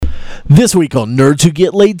This week on Nerds Who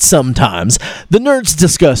Get Laid Sometimes, the nerds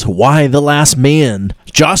discuss Why the Last Man,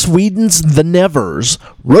 Joss Whedon's The Nevers,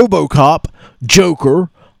 RoboCop, Joker,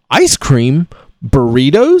 ice cream,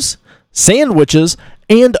 burritos, sandwiches,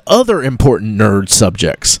 and other important nerd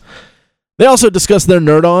subjects. They also discuss their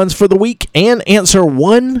nerd-ons for the week and answer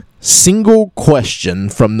one single question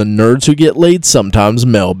from the Nerds Who Get Laid Sometimes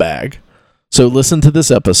mailbag. So listen to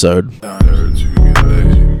this episode. Nerds who get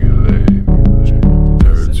laid.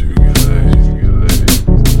 Nerds who get laid.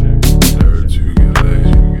 Nerds who get laid. Nerds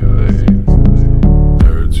who get laid.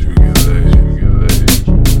 Nerds who get laid.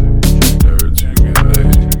 Nerds who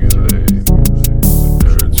get laid.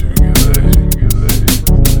 Nerds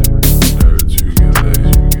who get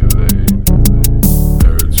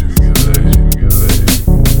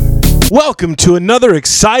laid. Welcome to another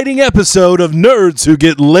exciting episode of Nerds Who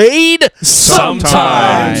Get Laid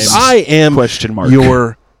Sometimes. I am Question mark.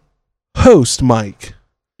 your host, Mike.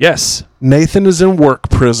 Yes. Nathan is in work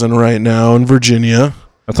prison right now in Virginia.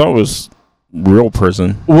 I thought it was real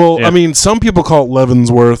prison. Well, Yeah. I mean, some people call it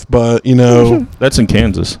Leavenworth, but, you know, That's in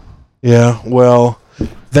Kansas. yeah, well,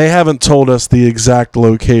 they haven't told us the exact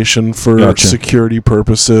location for Gotcha. security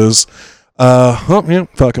purposes. Fuck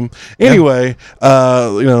him. Anyway,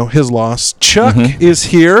 his loss. Chuck is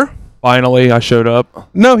here. Finally, I showed up.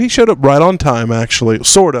 No, he showed up right on time, actually,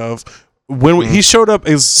 sort of. He showed up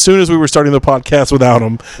as soon as we were starting the podcast without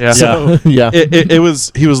him. Yeah. So Yeah. he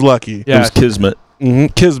was lucky. Yeah. It was Kismet.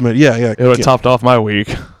 Kismet, yeah. It would have topped off my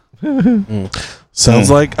week.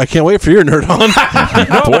 Sounds like I can't wait for your nerd on.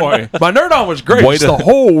 Boy, My nerd on was great. Way Just to- the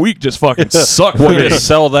whole week just fucking sucked. way to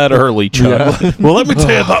sell that early, Chuck. Well, let me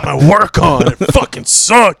tell you about my work on. It fucking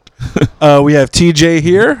sucked. We have TJ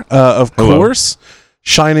here, of Hello. course,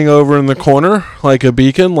 shining over in the corner like a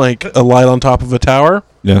beacon, like a light on top of a tower,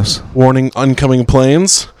 Yes. warning oncoming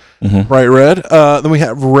planes. Mhm. Bright red. Then we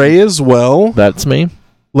have Ray as well, That's me.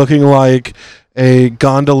 looking like a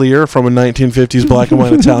gondolier from a 1950s black and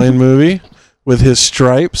white Italian movie with his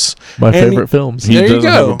stripes. My And favorite films. He There you doesn't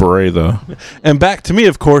go. have a beret, though. And back to me,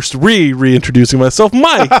 of course, reintroducing myself,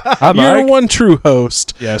 Mike. You're Mike. one true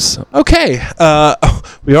host. Yes. Okay,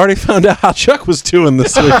 we already found out how Chuck was doing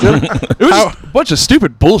this weekend. It was just a bunch of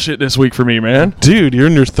stupid bullshit this week for me, man. Dude, you're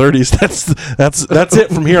in your 30s. That's it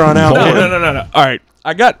from here on out. No, man. no. All right.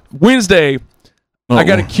 I got Wednesday. I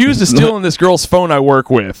got accused of stealing this girl's phone I work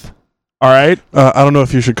with. All right. I don't know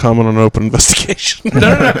if you should comment on an open investigation.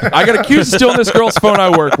 No. I got accused of stealing this girl's phone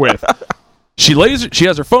I work with. She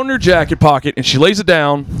has her phone in her jacket pocket, and she lays it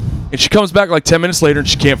down, and she comes back like 10 minutes later, and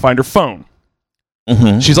she can't find her phone.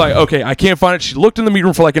 She's like, okay, I can't find it. She looked in the meeting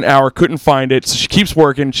room for like an hour, couldn't find it, so she keeps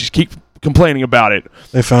working. She keeps complaining about it.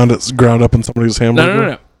 They found it ground up in somebody's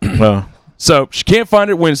hamburger. No. So she can't find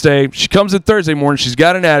it Wednesday. She comes in Thursday morning. She's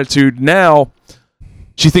got an attitude. Now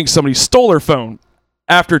she thinks somebody stole her phone.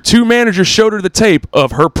 After two managers showed her the tape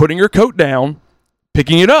of her putting her coat down,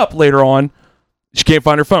 picking it up later on, she can't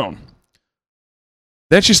find her phone.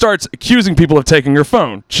 Then she starts accusing people of taking her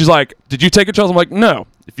phone. She's like, did you take it, Charles? I'm like, no.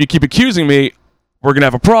 If you keep accusing me, we're going to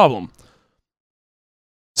have a problem.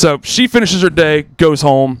 So she finishes her day, goes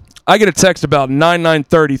home. I get a text about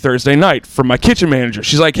 9:30 Thursday night from my kitchen manager.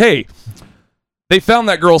 She's like, hey, they found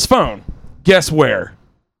that girl's phone. Guess where?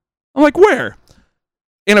 I'm like, where?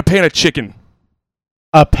 In a pan of chicken.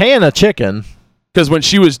 A pan of chicken. Because when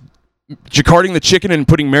she was jacquarding the chicken and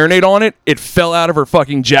putting marinade on it, it fell out of her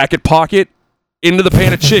fucking jacket pocket into the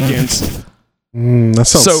pan of chickens. That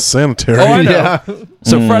sounds sanitary. Oh, I know. Yeah.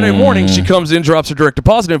 So Friday morning, she comes in, drops her direct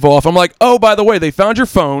deposit info off. I'm like, oh, by the way, they found your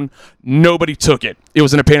phone. Nobody took it. It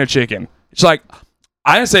was in a pan of chicken. She's like,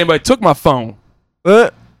 I didn't say anybody took my phone.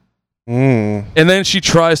 And then she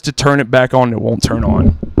tries to turn it back on. It won't turn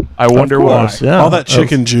on. I wonder why. Yeah. All that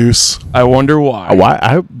chicken juice. I wonder why.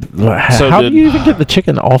 Why? So How did- do you even get the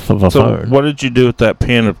chicken off of a So, phone? what did you do with that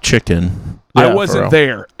pan of chicken? Yeah, I for wasn't real.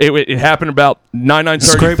 there. It happened about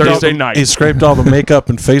 9:30 Thursday night. He scraped all the makeup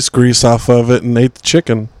and face grease off of it and ate the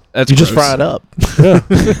chicken. That's You just gross. fry it up.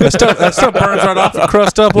 That stuff burns right off and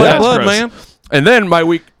crust up like That's blood, gross. man. And then my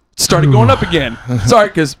week started going up again. Sorry,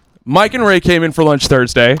 because Mike and Ray came in for lunch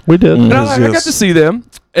Thursday. We did. And I got Yes. to see them.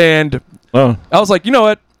 And Oh, I was like, you know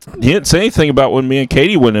what? he didn't say anything about when me and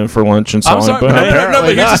Katie went in for lunch and saw I'm him. sorry. But No,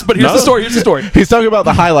 but here's the story. Here's the story. He's talking about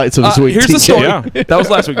the highlights of this week. Here's the TK. story. Yeah. That was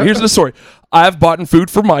last week. Here's the story. I've bought food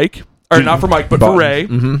for Mike. Or not for Mike, but for Ray,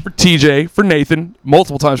 for TJ, for Nathan,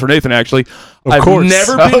 multiple times for Nathan, actually. I've course.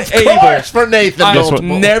 never been Of able course, for Nathan. I've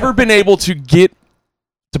never been able to get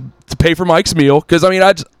to pay for Mike's meal because I mean,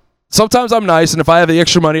 sometimes I'm nice, and if I have the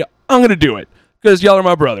extra money, I'm going to do it because y'all are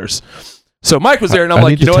my brothers. So Mike was there, and I'm I like,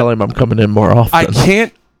 need you to know tell what? him I'm coming in more often. I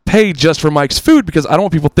can't pay just for Mike's food because I don't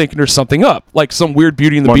want people thinking there's something up, like some weird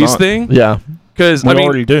Beauty and the Why Beast not? thing. Yeah. Because We I mean,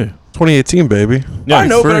 already do. 2018, baby. Yeah, I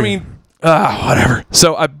know, but I free. mean, whatever.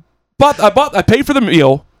 So I paid for the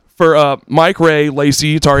meal for Mike, Ray,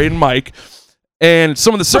 Lacey, Tari, and Mike, and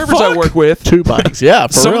some of the servers I work with. 2 bikes. Yeah.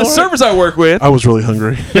 For Some real, of the right? servers I work with, I was really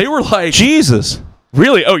hungry. they were like, Jesus.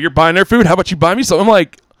 "Really? Oh, you're buying their food? How about you buy me something?" I'm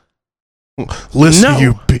like, Listen, No.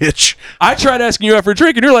 you bitch. I tried asking you out for a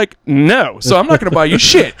drink, and you're like, "No," so I'm not going to buy you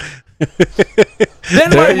shit. Then my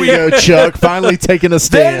There you week, go, Chuck. Finally taking a then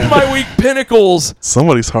stand. my week pinnacles.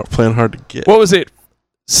 Somebody's playing hard to get. What was it?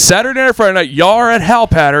 Saturday night, Friday night, y'all are at Hal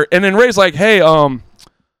Patter, and then Ray's like, "Hey,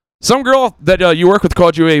 some girl that you work with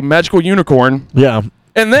called you a magical unicorn," Yeah.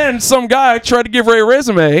 and then some guy tried to give Ray a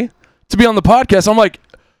resume to be on the podcast. I'm like,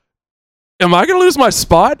 "Am I going to lose my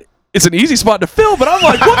spot?" It's an easy spot to fill, but I'm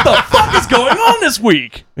like, "What the fuck is going on this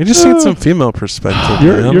week?" We just need some female perspective,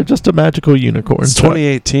 man. You're just a magical unicorn. It's Chuck.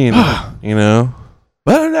 2018, you know?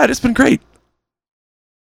 But other than that, it's been great.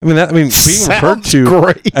 Being referred Sounds to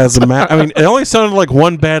great. as a it only sounded like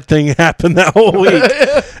one bad thing happened that whole week,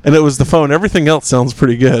 and it was the phone. Everything else sounds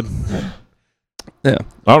pretty good. I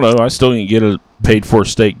don't know. I still didn't get a paid for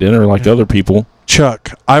steak dinner like other people.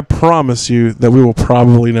 Chuck, I promise you that we will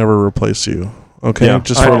probably never replace you. Okay? Yeah,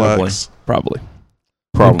 just probably. relax. Probably.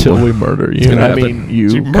 Probably. Until we murder you. gonna I happen. mean, you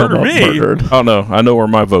You come murder up me? murdered. Oh no, I know where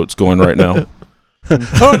my vote's going right now.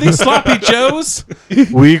 Oh, these sloppy Joes?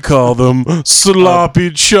 We call them sloppy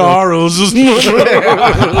Charles.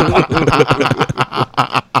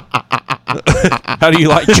 How do you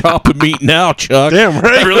like chopping meat now, Chuck? Damn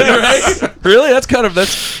right. Really, right? Really? That's.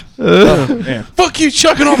 Fuck you,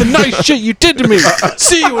 Chuck, and all the nice shit you did to me.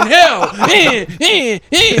 See you in hell.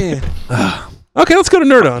 Okay, let's go to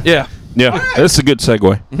Nerd On. Yeah. Yeah, that's a good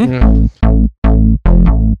segue.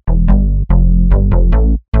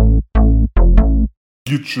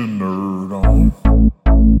 Get your nerd on.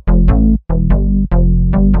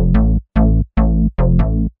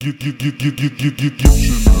 Get your nerd on.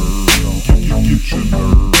 Get your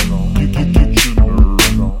nerd on. Get your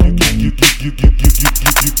nerd on. Get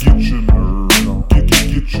your nerd on.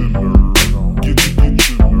 Get your nerd on. Get your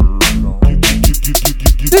nerd on.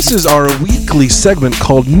 This is our weekly segment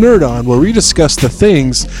called Nerd On, where we discuss the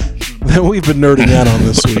things that we've been nerding out on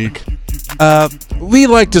this week. We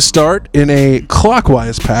like to start in a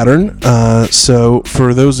clockwise pattern. So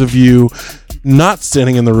for those of you not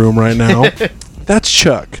standing in the room right now, that's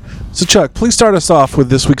Chuck. So Chuck, please start us off with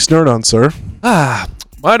this week's Nerd On, sir.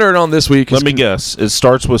 My nerd on this week is. Let me guess. It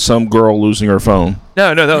starts with some girl losing her phone.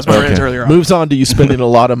 No, that was my rant earlier on. Moves on to you spending a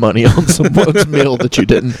lot of money on someone's meal that you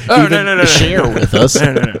didn't Oh, even no. share with us.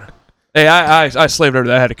 No. Hey, I slaved over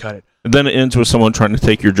that. I had to cut it. And then it ends with someone trying to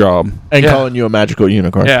take your job. And Yeah. calling you a magical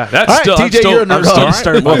unicorn. Yeah, that's All right, still. TJ, you're a nerd. I'm still All right.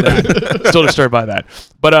 disturbed by that. Still disturbed by that.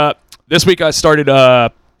 But this week I started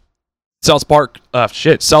South Park's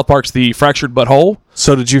The Fractured But Whole.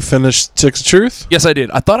 So did you finish Six of Truth? Yes, I did.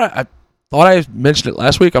 I thought I mentioned it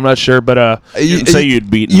last week. I'm not sure, but You didn't say you'd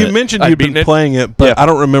beaten You it. mentioned I'd you'd been beaten it. playing it, but Yeah. I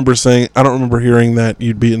don't remember hearing that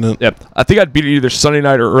you'd beaten it. yep. I think I'd beat it either Sunday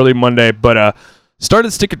night or early Monday. But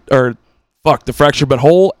started The Fractured But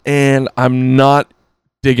Whole, and I'm not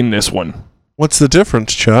digging this one. What's the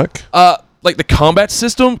difference, Chuck? Like the combat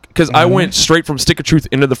system, because I went straight from Stick of Truth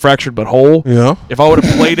into The Fractured But Whole. Yeah. If I would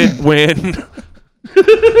have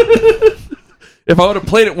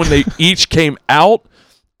played it when they each came out,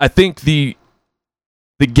 I think the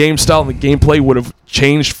game style and the gameplay would have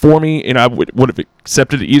changed for me, and I would have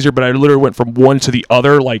accepted it easier. But I literally went from one to the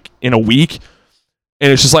other like in a week,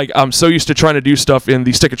 and it's just like I'm so used to trying to do stuff in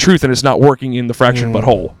the Stick of Truth, and it's not working in the Fractured But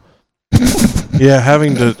Whole. Yeah,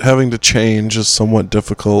 having to change is somewhat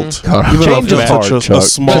difficult. God, Even change if is it's hard, such a Chuck.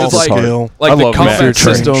 small It's like- scale. Like I the love combat Master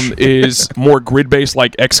system Change. is more grid based,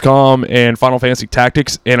 like XCOM and Final Fantasy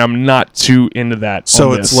Tactics, and I'm not too into that.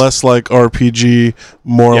 So on it's this. less like RPG,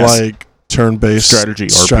 more Yes. like turn-based Strategy,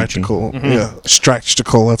 RPG. strategical. Mhm. Yeah,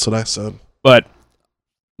 strategical. That's what I said. But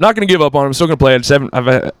not going to give up on it. I'm still going to play it.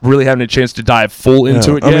 I've really haven't had a chance to dive full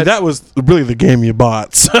into it I yet. mean, that was really the game you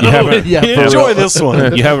bought. So You haven't, Yeah, for enjoy real. this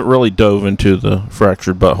one. you haven't really dove into the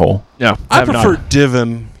fractured butthole. no, I have not prefer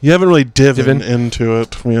Divin. You haven't really divin Divin? into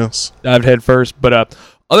it. Yes. dived head first. But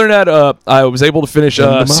other than that, I was able to finish Into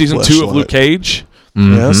my season 2 of fleshlight. Luke Cage.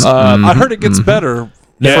 Yes. Um, I heard it gets better.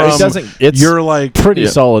 Yeah, from it doesn't. It's You're like pretty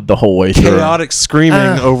solid the whole way through. chaotic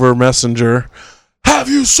screaming over Messenger. Have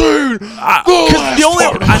you seen? I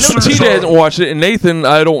know TJ hasn't watched it, and Nathan,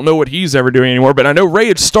 I don't know what he's ever doing anymore. But I know Ray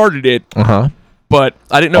had started it, Uh huh. but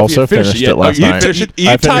I didn't know if he Also had finished finished it yet. it last you night. finished it?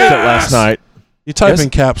 I finished it last night. You type Yes. in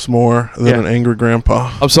caps more than Yeah. an angry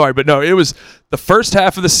grandpa I'm sorry, but no, it was the first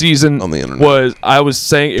half of the season on the internet. I was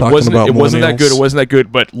saying it Talking wasn't about that millennials. good. It wasn't that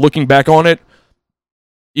good. But looking back on it,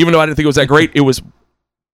 even though I didn't think it was that great, it was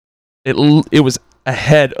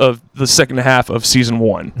ahead of the second half of season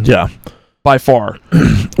 1 Yeah. by far.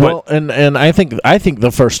 Well, and I think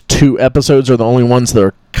the first 2 episodes are the only ones that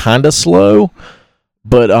are kind of slow,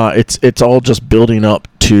 but it's all just building up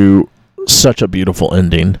to such a beautiful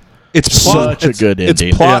ending. It's Such a good ending.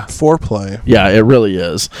 It's plot foreplay. Yeah, it really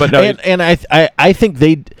is. But no, and I think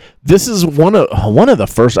this is one of the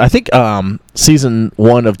first. I think season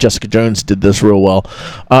 1 of Jessica Jones did this real well.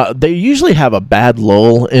 They usually have a bad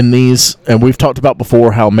lull in these, and we've talked about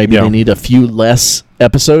before how maybe Yeah. they need a few less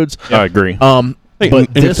episodes. I agree.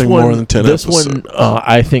 But this anything one, more than 10 this episodes. one,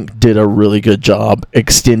 I think, did a really good job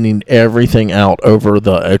extending everything out over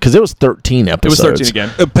because it was 13 it episodes. was 13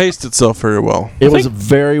 again. It paced itself very well. It was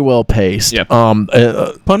very well paced. Yeah.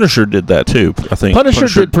 Punisher did that too. I think Punisher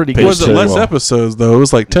did pretty good paced Was it too. less well. episodes though? It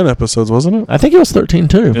was like 10 episodes, wasn't it? I think it was 13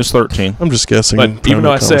 too. It was 13. I'm just guessing. But even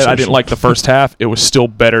though I said I didn't like the first half, it was still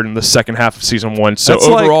better than the second half of season 1. So That's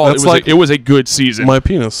like- overall, that's like it was a good season. my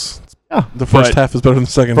penis. Yeah. The first But half is better than the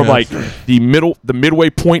second From half. like the midway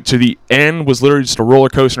point to the end was literally just a roller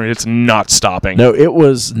coaster, and it's not stopping. No, it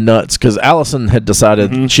was nuts because Allison had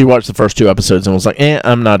decided she watched the first 2 episodes and was like,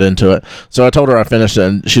 I'm not into it. So I told her I finished it,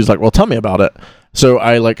 and she's like, well, tell me about it. So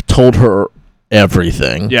I told her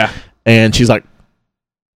everything. Yeah, And she's like,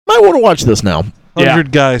 I want to watch this now.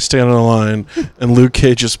 100 guys stand on a line, and Luke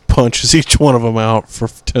Cage just punches each one of them out for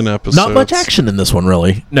 10 episodes. Not much action in this one,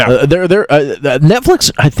 really. No.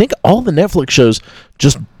 Netflix, I think all the Netflix shows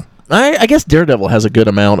just, I guess Daredevil has a good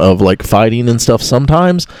amount of fighting and stuff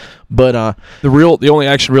sometimes, but the only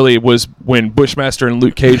action really was when Bushmaster and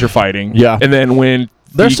Luke Cage are fighting. Yeah. and then when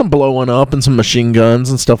there's some blowing up and some machine guns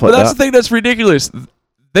and stuff like But that's that. the thing that's ridiculous.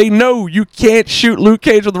 They know you can't shoot Luke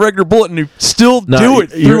Cage with a regular bullet, and you still do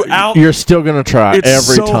it throughout. You're still going to try It's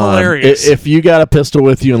every so time. hilarious. If you got a pistol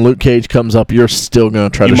with you and Luke Cage comes up, you're still going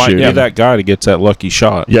to try You to might shoot be him. that guy that gets that lucky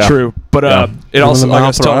shot. Yeah. True, but Yeah. it Shoot 'em also, in the like I mouth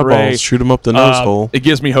was or telling Ray, eyeballs, shoot him up the nose hole, it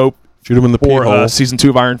gives me hope shoot him in the pee for hole, season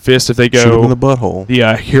 2 of Iron Fist if they shoot him in the go butthole.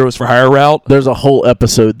 the Heroes for Hire route. There's a whole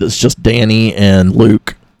episode that's just Danny and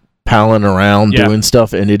Luke palling around Yeah. doing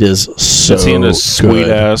stuff, and it is so Is he in this sweet good.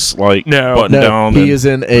 ass No. button No, down? he and is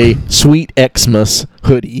in a sweet Xmas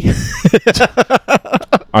hoodie.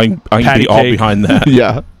 I can Patty be all cake. behind that.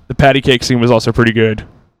 Yeah. The patty cake scene was also pretty good.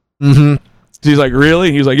 Mm-hmm. He's like,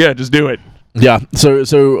 really? He's like, yeah, just do it. Yeah.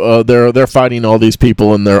 So they're fighting all these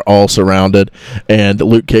people, and they're all surrounded. And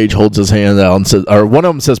Luke Cage holds his hand out and says, or one of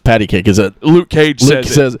them says, "Patty cake." Is it? Luke Cage Luke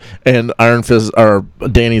says it. and Iron Fist or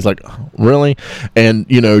Danny's like, really? And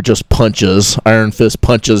just punches. Iron Fist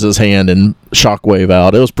punches his hand and shockwave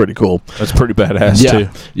out. It was pretty cool. That's pretty badass Yeah. too.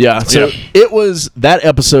 Yeah. So Yep. it was, that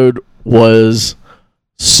episode was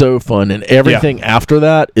so fun, and everything after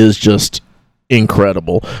that is just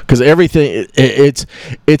incredible because everything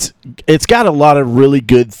it's got a lot of really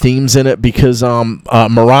good themes in it because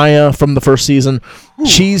Mariah from the first season,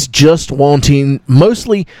 she's just wanting,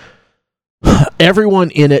 mostly everyone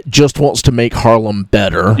in it just wants to make Harlem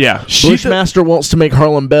better. Yeah, Bushmaster wants to make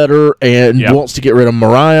Harlem better and Yeah. wants to get rid of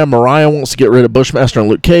Mariah. Mariah wants to get rid of Bushmaster and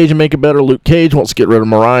Luke Cage and make it better. Luke Cage wants to get rid of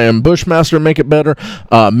Mariah and Bushmaster and make it better.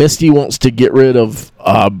 Misty wants to get rid of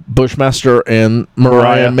Bushmaster and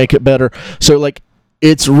Mariah and make it better. So,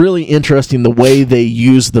 it's really interesting the way they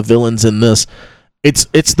use the villains in this.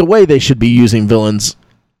 It's the way they should be using villains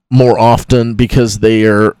more often because they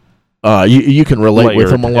are you can relate with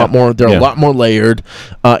them a lot more. They're a lot more layered.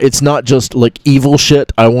 It's not just evil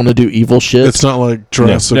shit. I want to do evil shit. It's not like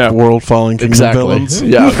Jurassic No. World Falling Kingdom exactly. villains.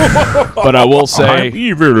 Yeah. But I will say,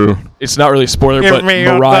 evil. it's not really a spoiler, but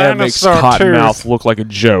Mariah makes Cottonmouth look like a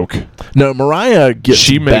joke. No, Mariah gets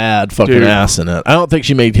She make- bad fucking dude. ass in it. I don't think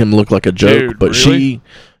she made him look like a joke, Dude, but really?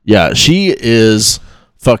 she is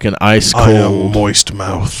fucking ice I am cold. moist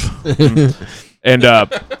mouth. And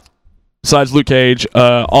besides Luke Cage,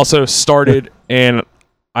 also started, and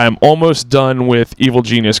I am almost done with Evil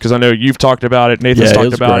Genius because I know you've talked about it. Nathan's Yeah, it talked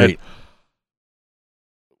was about great. it.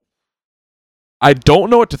 I don't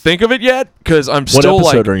know what to think of it yet because I'm What still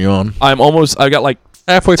episode are you on? I got like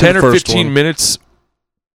Halfway through 10 the or first 15 one. minutes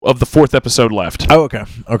of the 4th episode left. Oh, okay.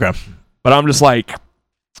 Okay. But I'm just like,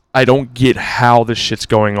 I don't get how this shit's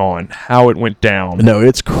going on, how it went down. No,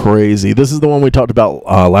 it's crazy. This is the one we talked about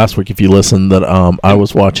last week. If you listened, that I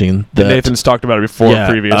was watching. That Nathan's talked about it before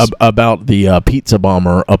previous. about the pizza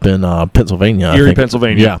bomber up in Pennsylvania. I Erie, think.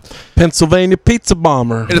 Pennsylvania. Yeah. Pennsylvania pizza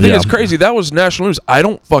bomber. And the thing Yeah. is crazy, that was national news. I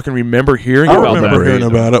don't fucking remember hearing I about remember that. hearing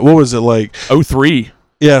about it. What was it like? 03.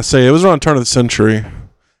 Yeah, say it was around turn of the century.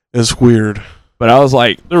 It's weird. But I was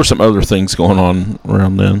like, There were some other things going on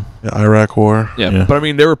around then. Yeah, Iraq War. Yeah. But I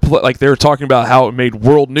mean, they were talking about how it made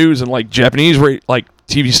world news, and like Japanese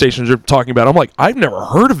TV stations are talking about it. I'm like, I've never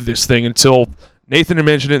heard of this thing until Nathan had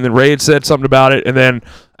mentioned it, and then Ray had said something about it, and then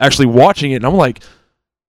actually watching it, and I'm like,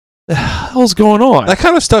 the hell's going on? That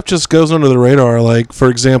kind of stuff just goes under the radar. Like, for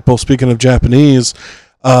example, speaking of Japanese,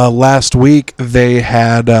 last week they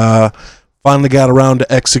had finally got around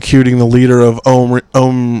to executing the leader of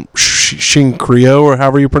Aum Shinrikyo, or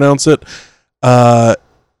however you pronounce it.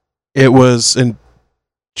 It was in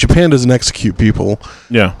Japan doesn't execute people.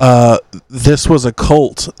 Yeah. This was a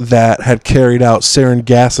cult that had carried out sarin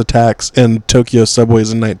gas attacks in Tokyo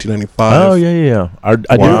subways in 1995. Oh yeah. I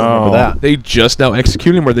do remember that. They just now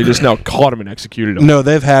executed him, or they just now caught him and executed him? No,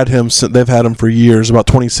 they've had him. They've had him for years, about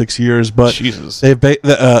 26 years. But Jesus.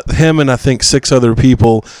 him and I think 6 other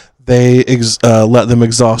people. They let them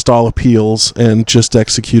exhaust all appeals and just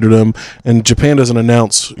executed them. And Japan doesn't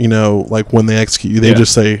announce, like when they execute you. They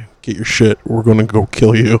just say, "Get your shit. We're going to go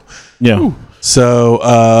kill you." Yeah. Ooh. So,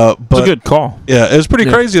 It's but a good call. yeah, it was pretty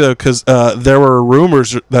crazy though, because there were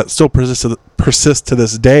rumors that still persist to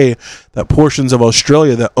this day that portions of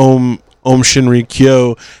Australia that Aum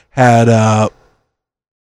Shinrikyo had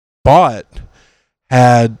bought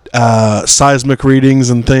had seismic readings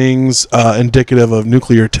and things indicative of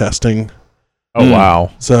nuclear testing. Oh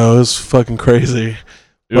wow. So it was fucking crazy.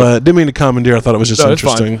 Yeah. But didn't mean to commandeer. I thought it was just No, it's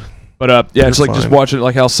fine. interesting. But yeah, it's like just fine. watching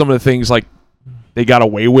like how some of the things like they got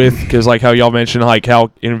away with, because like how y'all mentioned like how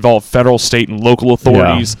it involved federal, state, and local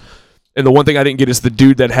authorities. And the one thing I didn't get is the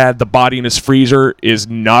dude that had the body in his freezer is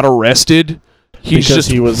not arrested. He's Because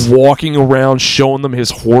just he was- walking around showing them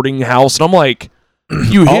his hoarding house, and I'm like,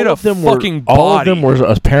 you hit a fucking body. All of them were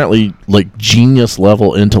apparently like genius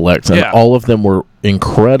level intellects, and Yeah. all of them were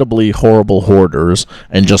incredibly horrible hoarders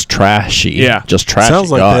and just trashy. Yeah. just trashy.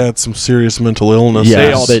 Sounds like God. they had some serious mental illness.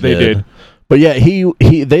 Yes, They did. But yeah, he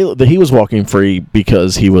was walking free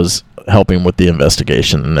because he was helping with the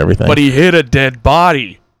investigation and everything. But he hit a dead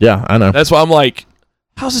body. yeah, I know. That's why I'm like,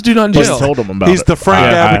 how's this dude not in Just jail? told him about He's it. the Frank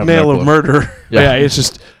I have no Abagnale of clue. murder. Yeah,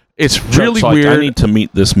 it's really Chuck's like, weird. I need to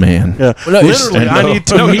meet this man. Yeah, Well, no, he's- literally, I need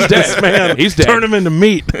to No, meet he's this dead. man. He's dead. Turn him into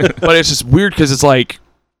meat. But it's just weird because it's like,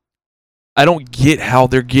 I don't get how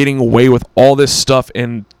they're getting away with all this stuff,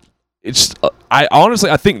 and it's I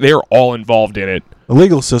honestly think they're all involved in it. The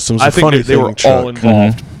legal system's a I think funny they thing, were Chuck. all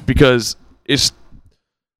involved because it's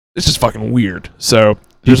just fucking weird. So Do you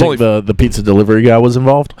there's think only the pizza delivery guy was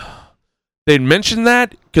involved? they'd mentioned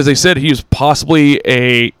that because they said he was possibly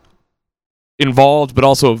involved, but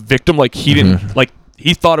also a victim. Like he didn't like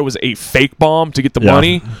he thought it was a fake bomb to get the Yeah.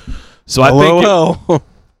 money. So I think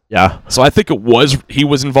Yeah, he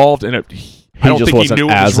was involved, and I don't just think he wasn't knew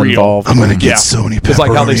it as was real. involved. I'm gonna get Yeah. so many Because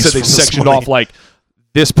like how they said pepperonis they for this sectioned money. off like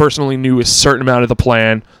this person only knew a certain amount of the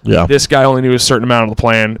plan. Yeah, This guy only knew a certain amount of the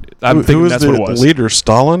plan. I'm Who thinking was that's the what it was. leader?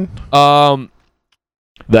 Stalin?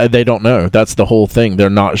 they don't know. That's the whole thing. They're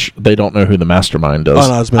not. They don't know who the mastermind is. Oh,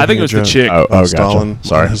 no, I was I think making it a was the joke. chick, Oh, gotcha. Stalin.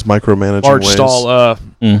 Sorry. His micromanaging Marge ways. Stahl.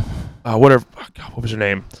 Mm. Whatever. oh, God, what was her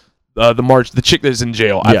name? The chick that's in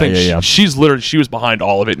jail. I Yeah, think yeah. she's literally she was behind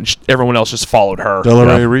all of it, and everyone else just followed her.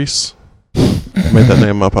 Delarae Reese. I made that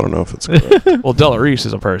name up. I don't know if it's correct. Well, Della Reese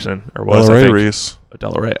is a person, or was I Delarae think. Reese.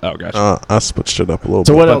 Della Oh, gotcha. I switched it up a little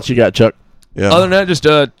So bit. what else you got, Chuck? Yeah. Other than that, just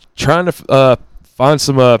trying to find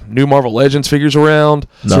some new Marvel Legends figures around.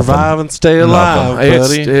 Nothing. Survive and stay alive,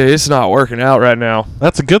 buddy. It's not working out right now.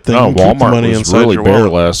 That's a good thing. Oh, You can keep the Walmart money was inside really your bare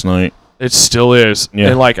wallet. last night. It still is. Yeah.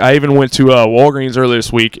 And like I even went to Walgreens earlier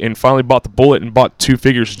this week and finally bought the Bullet and bought 2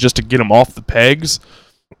 figures just to get them off the pegs.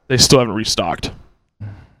 They still haven't restocked.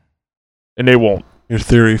 And they won't. Your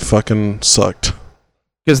theory fucking sucked.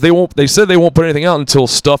 Because they said they won't put anything out until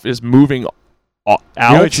stuff is moving out. You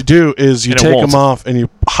know what you do is you And it take won't. them off and you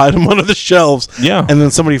hide them under the shelves, Yeah, and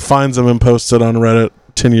then somebody finds them and posts it on Reddit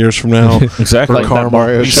 10 years from now. exactly. for karma.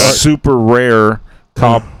 Mario These Kart. super rare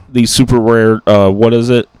these super rare what is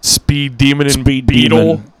it? Speed Demon and Speed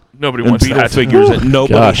Beetle. Demon. Nobody And wants Beetle that. figures that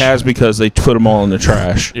nobody Gosh. has because they put them all in the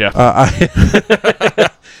trash. Yeah.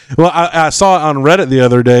 Well, I saw on Reddit the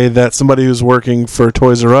other day that somebody who's working for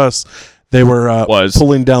Toys R Us, they were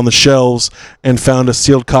pulling down the shelves and found a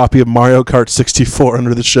sealed copy of Mario Kart 64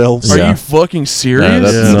 under the shelves. Are Yeah. you fucking serious? Yeah,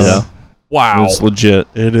 that's Yes. nuts. Wow. It's legit.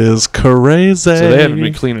 It is crazy. So they haven't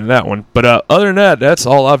been cleaning that one. But other than that, that's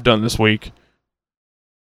all I've done this week.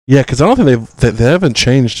 Yeah, because I don't think they haven't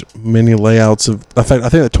changed many layouts of. In fact, I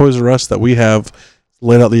think the Toys R Us that we have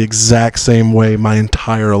laid out the exact same way my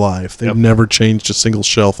entire life. They've Yep. never changed a single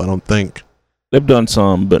shelf. I don't think. They've done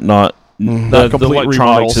some, but not the complete electronics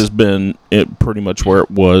remodels. has been pretty much where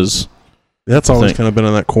it was. That's always Think. kind of been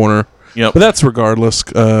in that corner. Yep. But that's regardless,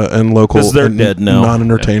 and local. 'Cause they're and dead now.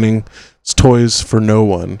 Non-entertaining. It's toys for no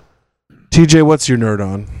one. TJ, what's your nerd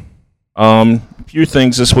on? A few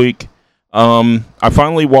things this week. I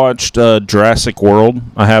finally watched Jurassic World.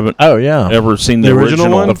 I haven't Oh yeah, ever seen the The original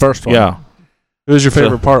one? the first one. Yeah. Who was your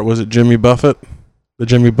favorite part? Was it Jimmy Buffett? The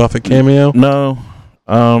Jimmy Buffett cameo? No.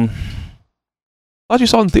 I thought you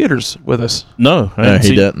saw it in theaters with us. No. I No, didn't he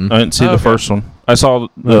see, didn't. I didn't see Oh, the okay. first one. I saw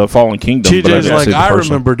the Fallen Kingdom. but I TJ's didn't like, see the I first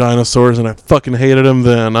one." remember dinosaurs and I fucking hated them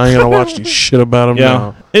then. I ain't gonna watch any shit about them Yeah.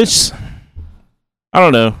 now. It's. I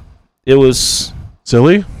don't know. It was.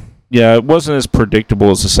 Silly? Yeah, it wasn't as predictable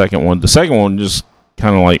as the second one. The second one just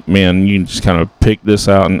kind of like, man, you can just kind of pick this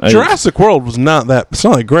out. And Jurassic World was not that. It's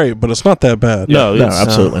not like great, but it's not that bad. No, No, it's,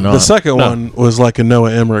 absolutely The not. second No. one was like a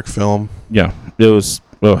Noah Emmerich film. Yeah, it was.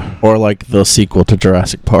 Or like the sequel to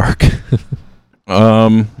Jurassic Park.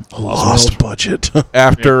 Lost budget.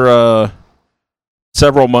 After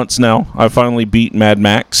several months now, I finally beat Mad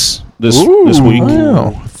Max this week.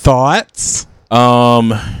 Wow. Thoughts?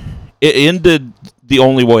 It ended the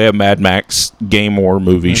only way a Mad Max game or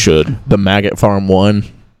movie should. The Maggot Farm 1.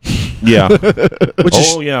 Yeah. Which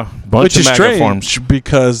is yeah, bunch which of is MAGA strange farms.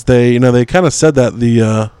 because they kind of said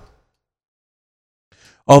that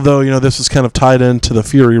although this is kind of tied into the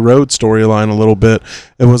Fury Road storyline a little bit,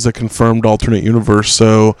 it was a confirmed alternate universe.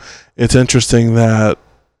 So it's interesting that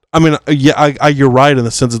you're right in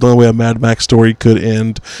the sense that the only way a Mad Max story could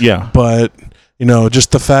end, Yeah, but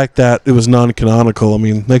just the fact that it was non-canonical. I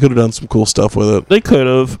mean, they could have done some cool stuff with it. they could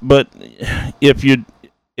have, but if you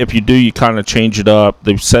do, you kind of change it up.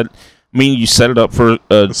 They've said, you set it up for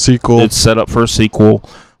A sequel, it's set up for a sequel.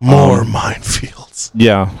 more minefields.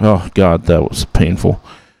 Yeah. Oh God, that was painful.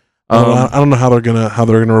 I don't know how they're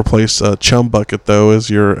gonna replace Chum Bucket though as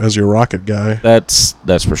your rocket guy. That's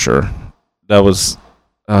for sure. That was.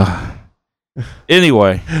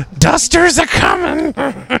 Anyway, Dusters are coming.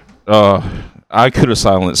 I could have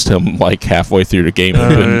silenced him like halfway through the game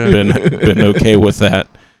and been okay with that.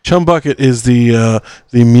 Chum Bucket is the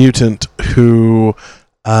mutant who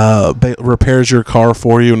repairs your car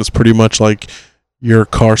for you and is pretty much like your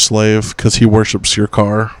car slave because he worships your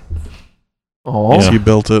car. Oh, Yeah. He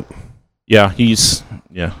built it. Yeah,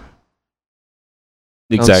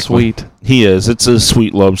 exactly. Sweet. He is. It's a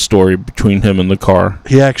sweet love story between him and the car.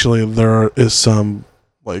 He actually, there is some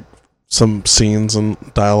scenes and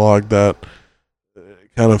dialogue that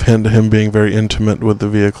kind of hint to him being very intimate with the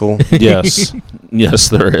vehicle. Yes, yes,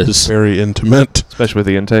 there is. Very intimate Especially with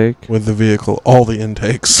the intake. with the vehicle. All the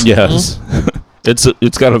intakes. Yes,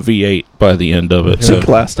 it's got a V8 by the end of it. I So think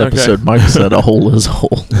last episode, Mike said a hole is a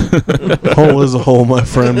hole. Hole is a hole, my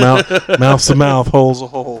friend. Mouth's a mouth. Hole's a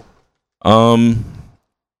hole.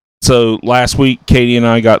 So last week, Katie and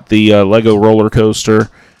I got the Lego roller coaster.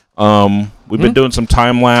 We've been doing some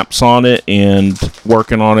time lapse on it and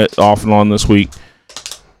working on it off and on this week.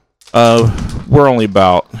 We're only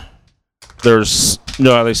about there's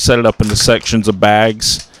how they set it up into sections of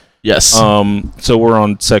bags. Yes. So we're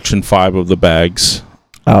on section 5 of the bags.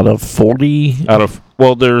 Out of 40.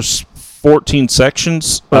 There's 14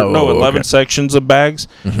 sections. 11 okay. sections of bags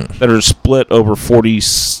Mhm. that are split over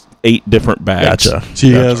 48 different bags. Gotcha. So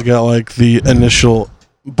you guys got like the initial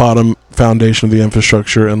bottom foundation of the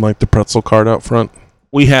infrastructure and like the pretzel cart out front.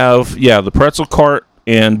 We have the pretzel cart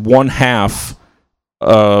and one half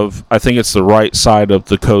of I think it's the right side of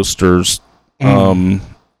the coaster's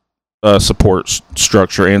support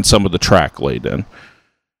structure and some of the track laid in.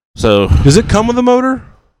 So Does it come with a motor?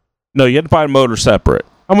 no, you had to buy a motor separate.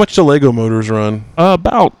 How much do Lego motors run?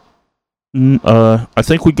 About I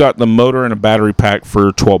think we got the motor and a battery pack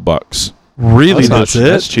for $12. Really? That's That's it?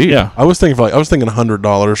 That's cheap. Yeah. I was thinking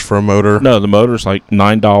 $100 for a motor. No, the motor's like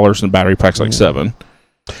 $9 and the battery pack's like $7.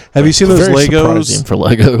 Have you seen those Very Legos? surprising for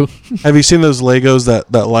Lego. Have you seen those Legos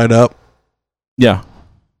that light up? Yeah,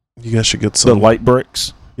 You guys should get the some. light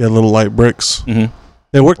bricks. Yeah, little light bricks. Mm-hmm.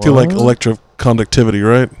 They work through like What? electric conductivity,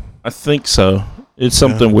 right? I think so. It's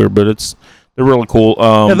something weird, but they're really cool.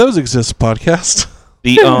 Yeah, those exist. Podcast.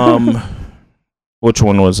 The which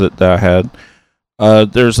one was it that I had?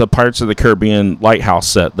 There's a Pirates of the Caribbean lighthouse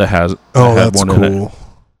set that has Oh, had that's one in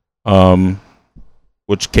cool. it.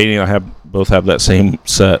 Which Katie and I both have that same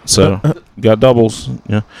set, so got doubles.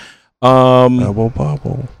 Yeah. Bubble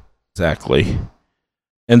bobble. Exactly.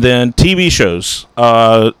 And then TV shows.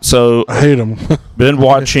 So I hate them. been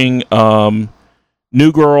watching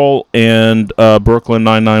New Girl and Brooklyn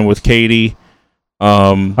Nine-Nine with Katie.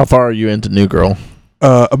 How far are you into New Girl?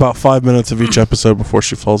 About 5 minutes of each episode before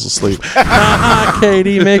she falls asleep.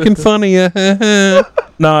 Katie making fun of you.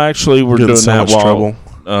 No, actually, we're Getting doing so that much while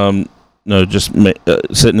trouble. no, just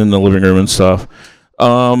sitting in the living room and stuff.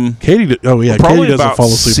 Katie, Katie probably doesn't about fall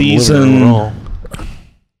asleep in the living room at all.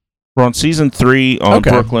 We're on season 3 on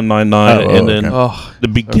Okay. Brooklyn Nine-Nine, Oh, and then Oh, the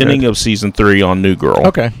beginning of season 3 on New Girl.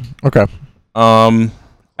 Okay.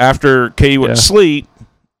 After Katie went to sleep,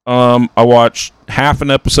 I watched half an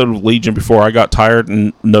episode of Legion before I got tired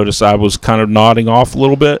and noticed I was kind of nodding off a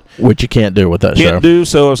little bit. Which you can't do with that show. Can't do,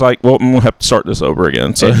 so I was like, well, I'm going to have to start this over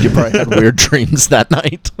again. So And you probably had weird dreams that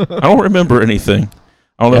night. I don't remember anything.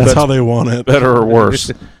 I don't know if That's that's how they want it. better or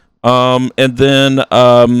worse. And then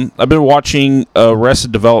I've been watching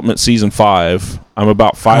Arrested Development season 5. I'm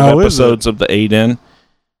about 5 How is episodes of the 8 in.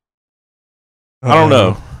 I don't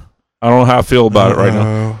know. I don't know how I feel about it right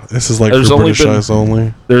now. This is like There's for only British been- eyes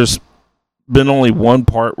only. There's been only one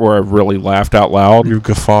part where I've really laughed out loud. You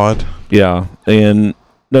guffawed. Yeah, and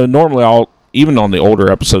no, normally I'll even on the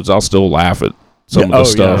older episodes I'll still laugh at some of the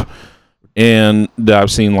stuff, and that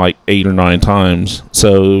I've seen like 8 or 9 times.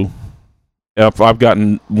 So if I've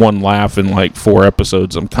gotten one laugh in like 4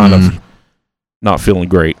 episodes, I'm kind of not feeling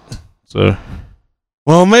great. So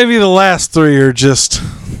Well, maybe the last 3 are just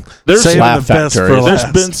there's saving Laugh the best Factory. for there's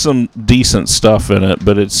last. been some decent stuff in it,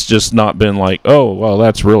 but it's just not been like, oh well,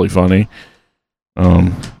 that's really funny.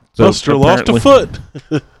 So Buster lost a apparently- foot.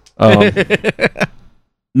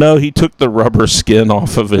 No, he took the rubber skin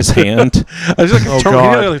off of his hand. I was like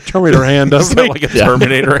a Terminator hand. He's got like a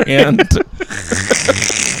Terminator hand.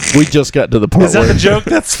 We just got to the part Is that where the joke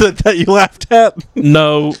that you laughed at?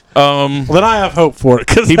 No, Well, then I have hope for it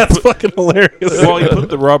because He that's put- fucking hilarious. well, he put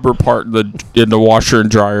the rubber part in the washer and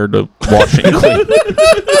dryer to wash it clean.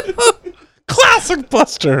 Classic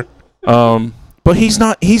Buster. But he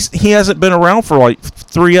hasn't been around for like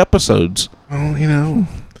 3 episodes. Oh, you know.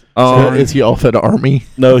 is he off at army?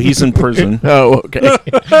 No, he's in prison. Oh, okay.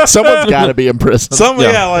 Someone's got to be in prison.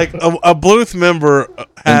 Like a Bluth member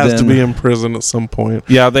has And to then- be in prison at some point.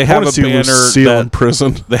 Yeah, they I have want a to see banner Lucille in that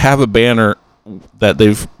prison. they have a banner that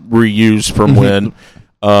they've reused from when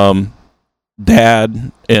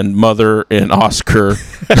Dad and Mother and Oscar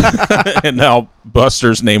and now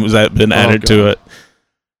Buster's name has been added to it.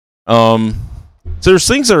 So there's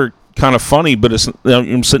things that are kind of funny, but it's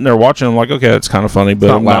I'm sitting there watching. I'm like, okay, it's kind of funny, but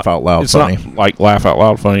Not I'm laugh out loud It's funny. not like laugh out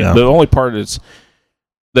loud funny. Yeah. The only part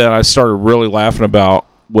that I started really laughing about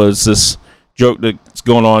was this joke that's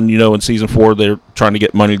going on. You know, in season 4, they're trying to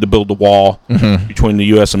get money to build the wall between the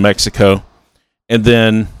U.S. and Mexico, and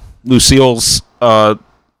then Lucille's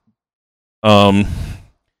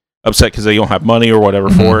upset because they don't have money or whatever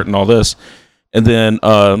for it and all this. And then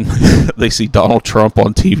they see Donald Trump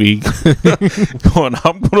on TV going,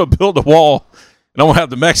 I'm going to build a wall and I'm going to have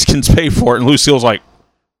the Mexicans pay for it. And Lucille's like,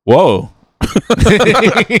 whoa.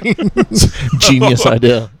 Genius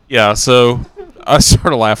idea. Yeah, so I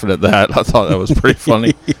started laughing at that. I thought that was pretty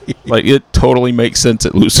funny. Like, it totally makes sense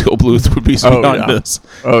that Lucille Bluth would be behind this.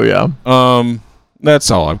 Oh, yeah.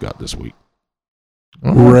 That's all I've got this week.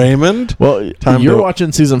 Raymond? Well, Time you're to-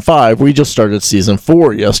 watching season 5. We just started season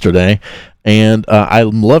 4 yesterday, and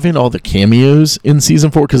I'm loving all the cameos in season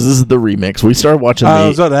 4 because this is the remix. We started watching I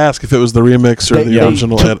was about to ask if it was the remix or the they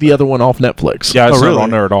original. took the other one off Netflix. Yeah, it's really? not on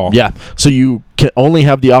there at all. Yeah, so you can only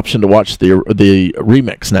have the option to watch the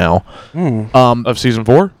remix now of season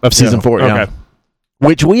 4? of season 4. Yeah. Okay.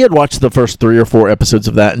 Which we had watched the first 3 or 4 episodes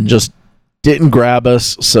of that and just didn't grab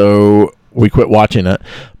us, so we quit watching it.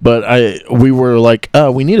 But we were like,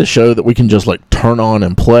 we need a show that we can just like turn on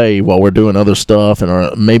and play while we're doing other stuff,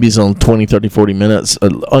 and maybe it's on 20, 30, 40 minutes,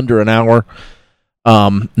 under an hour.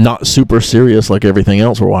 Not super serious like everything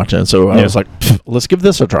else we're watching. So I was like, let's give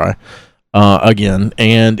this a try again.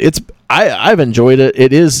 And I've enjoyed it.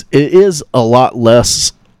 It is a lot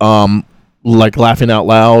less like laughing out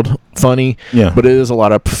loud funny, Yeah. but it is a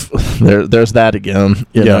lot of there's that again,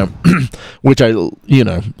 you know, which I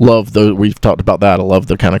love. We've talked about that. I love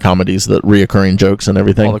the kind of comedies, that reoccurring jokes and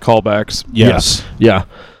everything. All the callbacks. Yes. Yeah.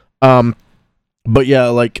 But yeah,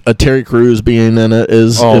 like Terry Crews being in it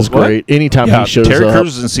is what? great. Anytime Yeah, he shows Terry up.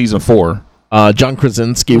 Crews is in season 4. John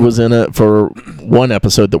Krasinski was in it for one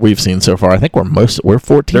episode that we've seen so far. I think we're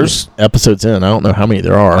 14 There's- episodes in. I don't know how many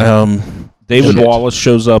there are. David Shit. Wallace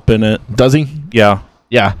shows up in it. Does he? Yeah.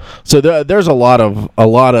 Yeah. So there's a lot of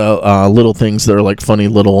little things that are like funny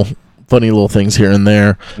little things here and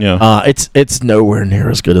there. Yeah. It's nowhere near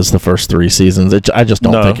as good as the first 3 seasons. I just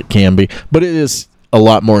don't No. think it can be, but it is a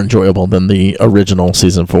lot more enjoyable than the original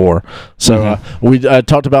season 4. So we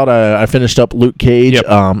talked about. I finished up Luke Cage.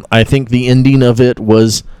 Yep. I think the ending of it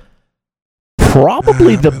was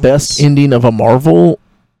probably the best ending of a Marvel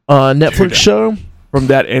Netflix show. From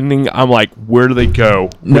that ending, I'm like, where do they go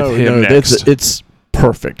with him next? it's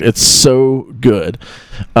perfect. It's so good.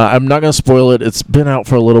 I'm not going to spoil it. It's been out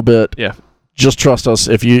for a little bit. Yeah. Just trust us.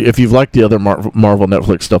 If you've liked the other Marvel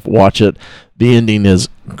Netflix stuff, watch it. The ending is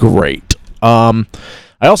great.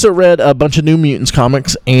 I also read a bunch of New Mutants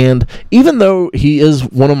comics, and even though he is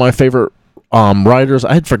one of my favorite writers,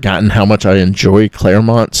 I had forgotten how much I enjoy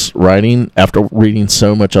Claremont's writing after reading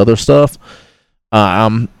so much other stuff.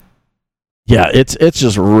 Yeah, it's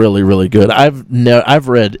just really, really good. I've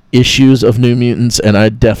read issues of New Mutants, and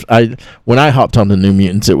when I hopped onto New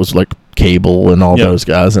Mutants, it was like Cable and all those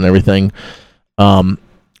guys and everything,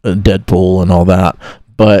 Deadpool and all that.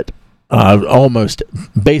 But almost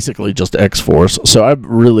basically just X-Force. So I've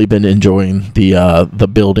really been enjoying the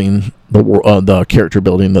building, the character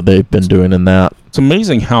building that they've been doing in that. It's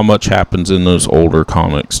amazing how much happens in those older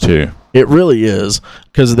comics too. It really is,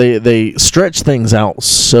 because they stretch things out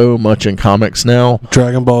so much in comics now.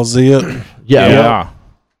 Dragon Ball Z it. Yeah.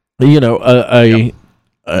 Well, you know,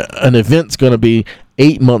 an event's going to be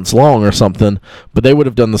 8 months long or something, but they would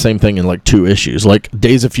have done the same thing in like 2 issues. Like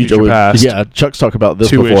Days of Future Past. Yeah, Chuck's talked about this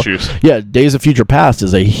 2 before. issues. Yeah, Days of Future Past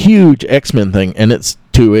is a huge X-Men thing, and it's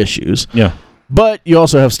 2 issues. Yeah. But you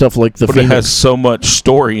also have stuff like the But Phoenix. it has so much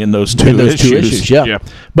story in those two issues. Yeah.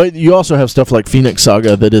 But you also have stuff like Phoenix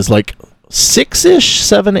Saga that is like 6-ish,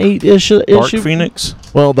 7, 8-ish Dark issue. Phoenix?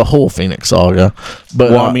 Well, the whole Phoenix Saga.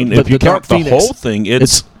 But Well, I mean, but if you count the Phoenix, whole thing,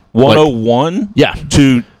 it's 101 yeah.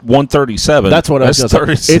 to 137. That's what I was That's going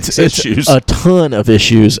to say. 36 issues. It's a ton of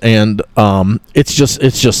issues, and it's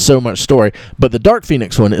just so much story. But the Dark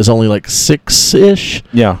Phoenix one is only like 6-ish.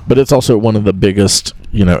 Yeah. But it's also one of the biggest,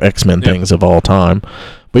 X-Men things of all time.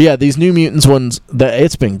 But yeah, these New Mutants ones,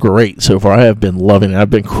 it's been great so far. I have been loving it. I've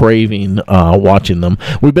been craving watching them.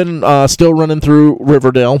 We've been still running through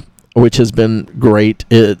Riverdale, which has been great.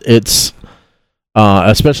 It's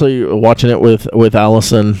especially watching it with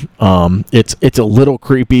Allison. It's a little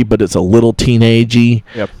creepy, but it's a little teenagey.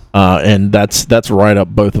 Yep. And that's right up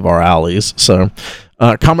both of our alleys. So,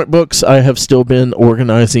 comic books, I have still been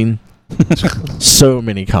organizing so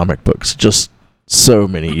many comic books, just so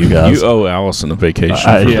many, you guys. You owe Allison a vacation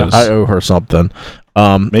for this. I owe her something.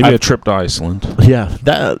 Maybe a trip to Iceland. Yeah,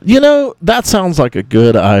 that sounds like a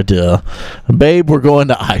good idea, babe. We're going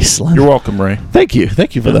to Iceland. You're welcome, Ray. Thank you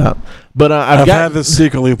for that. But I've had this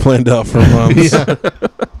secretly planned out for months.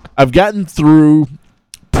 I've gotten through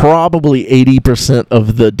probably 80%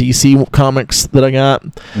 of the DC comics that I got,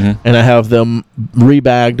 and I have them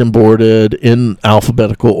rebagged and boarded in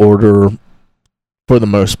alphabetical order for the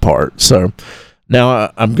most part. So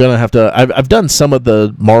now I'm gonna have to. I've done some of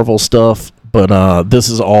the Marvel stuff, but this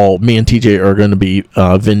is all me and TJ are going to be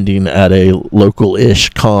vending at a local-ish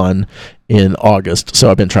con in August.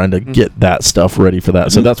 So I've been trying to get that stuff ready for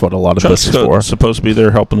that. So that's what a lot of Chuck's this is for. supposed to be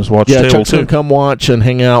there helping us watch Yeah, Tale Chuck's too. gonna come watch and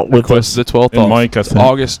hang out with us. The 12th And Mike, I think.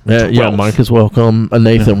 August. Yeah, 12th. Mike is welcome.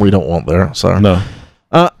 Nathan, we don't want there. So No.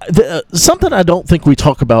 something I don't think we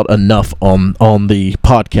talk about enough on the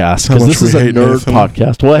podcast, How because much this is we a hate nerd Nathan.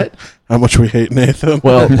 podcast. What? How much we hate Nathan.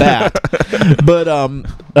 Well, that.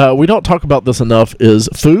 But we don't talk about this enough is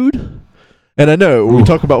food. And I know we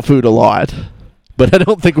talk about food a lot, but I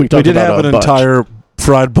don't think we talk we did about have it an a bunch. entire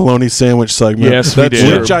fried bologna sandwich segment. Yes, we That's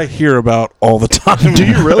did. Which I hear about all the time. Do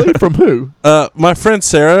you really? From who? My friend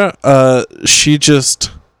Sarah, she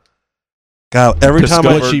just... God, every time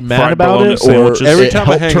Was she mad fried about bologna it, or sandwiches. Every it time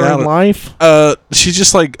I helped hang her out in at- life? she's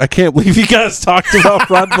just like, I can't believe you guys talked about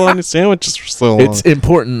fried bologna sandwiches for so long. It's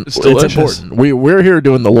important. It's It's delicious. important. We're here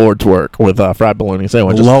doing the Lord's work with fried bologna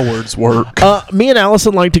sandwiches. Lord's work. Me and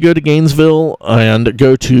Allison like to go to Gainesville and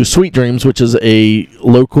go to Sweet Dreams, which is a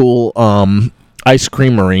local ice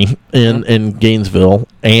creamery in Gainesville,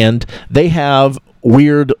 and they have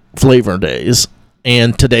weird flavor days.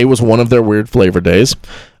 And today was one of their weird flavor days.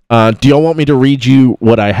 Do y'all want me to read you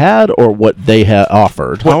what I had or what they had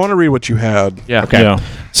offered? I want to read what you had. Yeah. Okay. Yeah.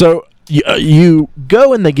 So you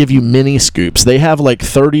go and they give you mini scoops. They have like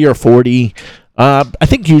 30 or 40, I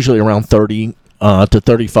think usually around 30 to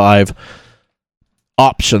 35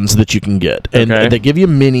 options that you can get. And Okay. they give you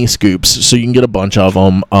mini scoops so you can get a bunch of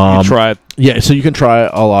them. You try it. Yeah, so you can try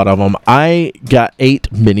a lot of them. I got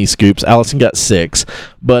 8 mini scoops. Allison got 6.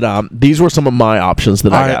 But these were some of my options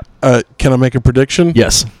that I got. Can I make a prediction?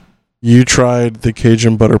 Yes, You tried the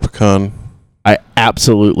Cajun butter pecan. I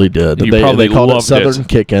absolutely did. You They probably called it loved Southern it.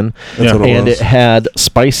 Kickin'. That's what it And was. it had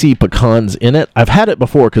spicy pecans in it. I've had it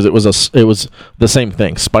before because it was the same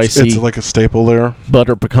thing, spicy It's like a staple there.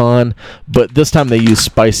 butter pecan. But this time they used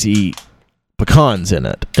spicy pecans in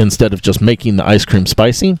it instead of just making the ice cream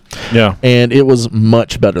spicy. Yeah. And it was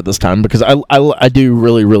much better this time because I do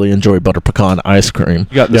really, really enjoy butter pecan ice cream.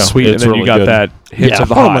 You got the Yeah, sweet, and it's then really you got good. that hits Yeah. of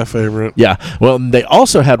the One of my hot. favorite. Yeah. Well, they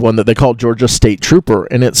also had one that they called Georgia State Trooper,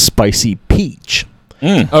 and it's spicy peach.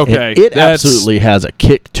 Okay, And it that's- absolutely has a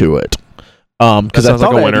kick to it. Because That I sounds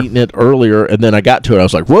like thought a I had winner. eaten it earlier, and then I got to it. I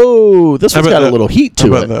was like, "Whoa, this I one's bet got a that- little heat I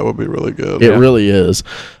to bet it." that would be really good. It really is.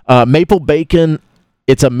 Maple bacon.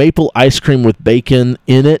 It's a maple ice cream with bacon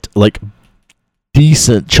in it, like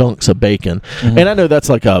decent chunks of bacon. And I know that's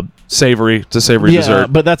like a savory. It's a savory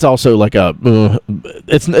dessert. but that's also like a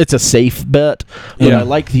it's a safe bet. But Yeah. I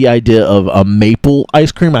like the idea of a maple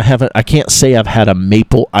ice cream. I can't say I've had a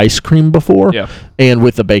maple ice cream before. Yeah. And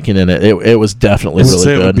with the bacon in it, it was definitely I would really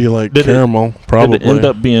say it would good. be like Did it- caramel, probably. Did it end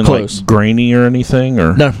up being Close. like grainy or anything?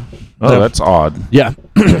 Or No. Oh, No. that's odd. Yeah.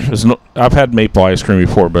 'Cause I've had maple ice cream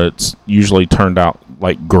before, but it's usually turned out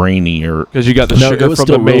like grainy or. Because you got the No, it sugar was from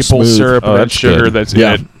still the real maple smooth. syrup Oh, and that that's sugar good. that's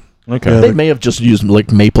Yeah. in it. Okay. Yeah. They may have just used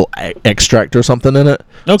like maple extract or something in it.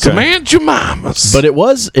 Okay. Some Aunt Jemima's. But it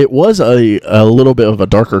was a little bit of a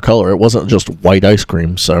darker color. It wasn't just white ice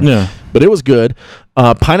cream. So, Yeah. but it was good.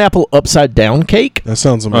 Pineapple upside down cake. that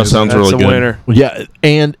sounds amazing. sounds That's really a good. winner. Yeah,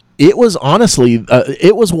 and it was honestly,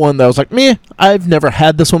 it was one that I was like, meh, I've never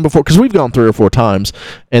had this one before because we've gone 3 or 4 times,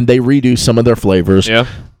 and they redo some of their flavors. Yeah.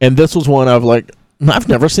 And this was one I've like, I've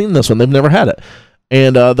never seen this one. They've never had it.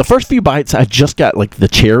 And the first few bites, I just got like the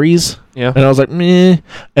cherries. Yeah. And I was like, meh.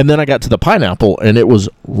 And then I got to the pineapple, and it was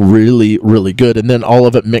really, really good. And then all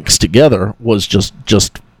of it mixed together was just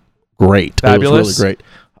great. Fabulous. It was really great.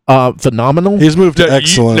 Phenomenal. He's moved to You-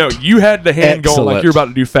 excellent. No, you had the hand going like Excellent. you're about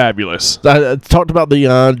to do fabulous. I talked about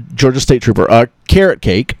the Georgia State Trooper carrot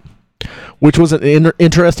cake, which was an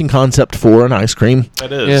interesting concept for an ice cream.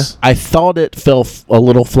 That is. I thought it fell a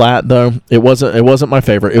little flat though. It wasn't my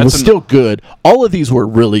favorite. It That's was an- still good. All of these were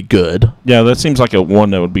really good. Yeah, that seems like a one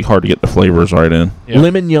that would be hard to get the flavors right in. Yeah.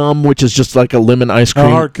 Lemon Yum, which is just like a lemon ice How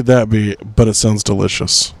cream. hard could that be? But it sounds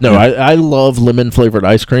delicious. No, I love lemon flavored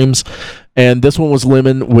ice creams, and this one was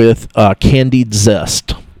lemon with candied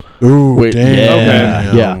zest. Ooh, Wait, damn.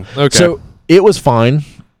 yeah, yeah. Okay. So it was fine.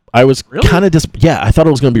 I was Really? kind of I thought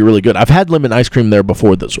it was going to be really good. I've had lemon ice cream there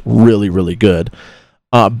before that's really, really good.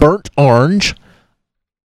 Burnt orange.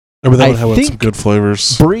 But that I would have some think good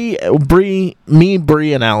flavors. Bree,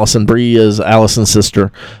 and Allison. Bree is Allison's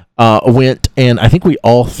sister. Went, and I think we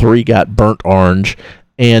all 3 got burnt orange.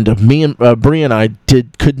 And me and Bree and I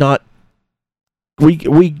could not. We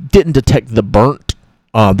didn't detect the burnt,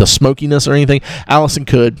 the smokiness or anything. Allison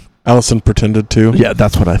could. Allison pretended to. Yeah,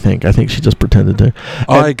 that's what I think. I think she just pretended to.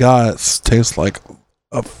 I got it tastes like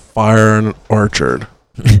a fire in an orchard.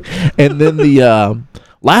 And then the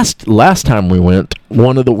last time we went,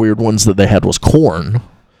 one of the weird ones that they had was corn,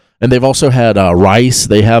 and they've also had rice.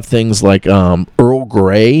 They have things like Earl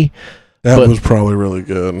Grey. That But- was probably really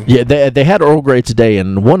good. Yeah, they had Earl Grey today,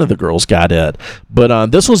 and one of the girls got it.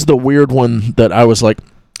 But this was the weird one that I was like,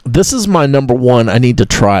 this is my number one. I need to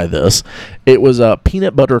try this. It was a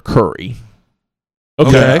peanut butter curry.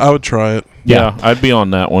 Okay. I would try it. Yeah, I'd be on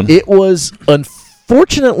that one. It was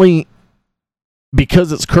unfortunately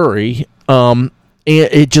because it's curry.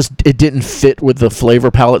 It didn't fit with the flavor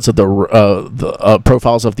palettes of the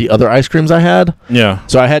profiles of the other ice creams I had. Yeah.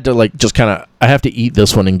 So I had to I have to eat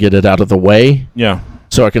this one and get it out of the way Yeah.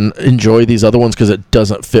 so I can enjoy these other ones because it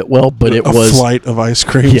doesn't fit well. But it a was flight of ice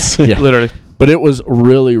creams. yeah. Literally. But it was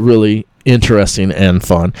really, really interesting and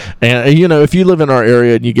fun. And if you live in our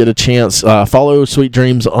area and you get a chance, follow Sweet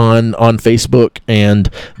Dreams on Facebook, and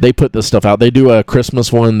they put this stuff out. They do a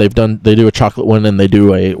Christmas one, they do a chocolate one, and they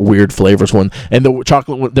do a weird flavors one. And the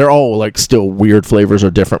chocolate one, they're all like still weird flavors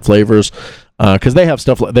or different flavors. Because they have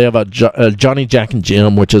stuff like they have a Johnny, Jack, and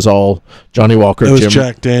Jim, which is all Johnny Walker. It was Jim,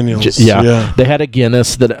 Jack Daniels. yeah. They had a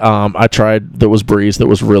Guinness that I tried that was Breeze that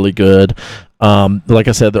was really good. Like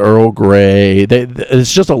I said, the Earl Grey.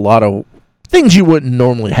 It's just a lot of things you wouldn't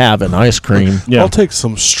normally have in ice cream. Yeah. I'll take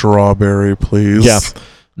some strawberry, please. Yeah.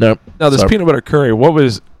 No. Now this Sorry. peanut butter curry, what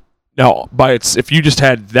was now by its if you just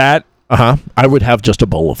had that, I would have just a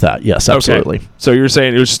bowl of that. Yes, absolutely. so you're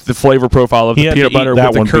saying it was just the flavor profile of He the had peanut to butter eat that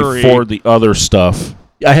with one the curry before the other stuff.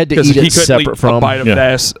 I had to because eat he it couldn't separate eat from. a bite of Yeah.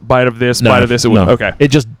 this, bite of this, No, bite of this. It was, no. okay. It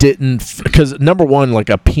just didn't because number one, like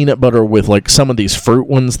a peanut butter with like some of these fruit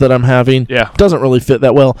ones that I'm having, Yeah. doesn't really fit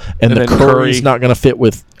that well, and the then curry's curry. not going to fit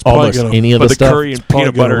with probably almost gonna- any of But the the stuff. curry and Probably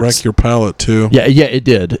peanut gonna butter, wreck your palate too. Yeah, it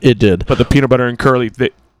did. but the peanut butter and curry,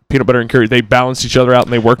 peanut butter and curry, they balanced each other out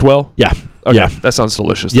and they worked well. Yeah, Okay, yeah. that sounds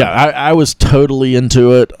delicious. Yeah, I was totally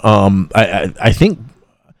into it. I think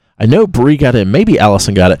I know Bree got it, maybe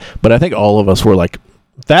Allison got it, but I think all of us were like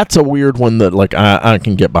that's a weird one that like I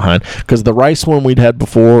can get behind, because the rice one we'd had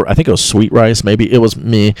before, I think it was sweet rice, maybe it was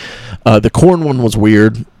me. The corn one was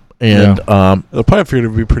weird, and I probably figured it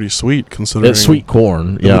would be pretty sweet considering it's sweet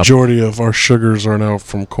corn. the majority of our sugars are now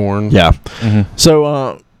from corn. Yeah.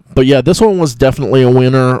 So, but yeah, this one was definitely a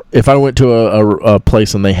winner. If I went to a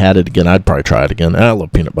place and they had it again, I'd probably try it again. I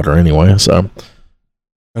love peanut butter anyway, so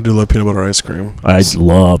I do love peanut butter ice cream.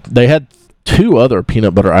 They had 2 other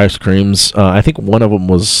peanut butter ice creams. I think one of them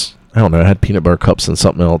was, I don't know, it had peanut butter cups and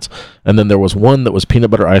something else. And then there was one that was peanut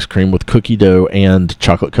butter ice cream with cookie dough and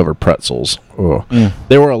chocolate covered pretzels.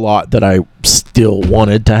 There were a lot that I still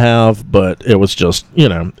wanted to have, but it was just,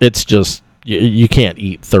 it's just, you can't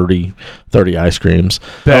eat 30 ice creams.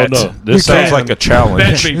 This sounds like a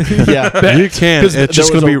challenge. Yeah, you can. It's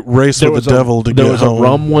just going to be race with the devil to get home. There was a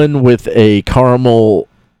rum one with a caramel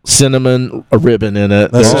cinnamon ribbon in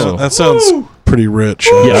it. That sounds pretty rich.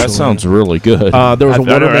 Yeah, that sounds really good. There was a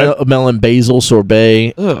watermelon basil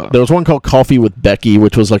sorbet. There was one called Coffee with Becky,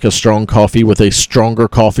 which was like a strong coffee with a stronger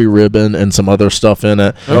coffee ribbon and some other stuff in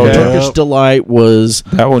it. Turkish Delight was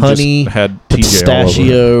that one honey just had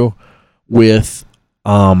pistachio with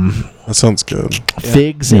that sounds good.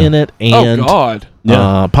 Figs in it and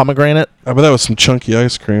pomegranate. I bet that was some chunky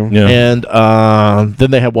ice cream. Yeah. And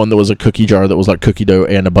then they had one that was a cookie jar that was like cookie dough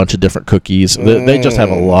and a bunch of different cookies. They just have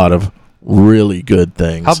a lot of really good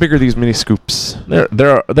things. How big are these mini scoops?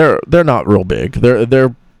 They're not real big.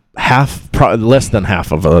 They're less than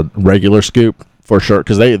half of a regular scoop for sure,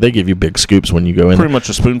 because they give you big scoops when you go in. Pretty much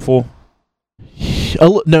a spoonful.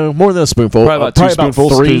 No, more than a spoonful. Probably about 2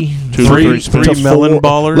 spoonfuls. Three melon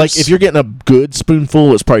ballers. Like if you're getting a good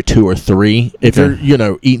spoonful, it's probably 2 or 3. If you're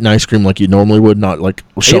eating ice cream like you normally would, not like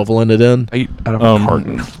shoveling it in. I eat out of a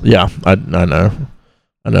carton. Yeah, I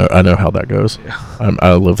know how that goes. Yeah.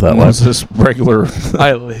 I live that life. It's just regular.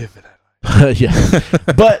 I live it. Yeah,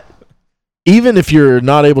 but even if you're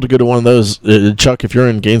not able to go to one of those, Chuck, if you're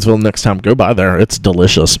in Gainesville next time, go by there. It's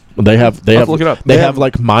delicious. They have look it up. They have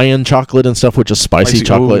like Mayan chocolate and stuff, which is spicy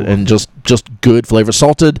chocolate and just good flavor.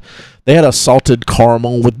 Salted. They had a salted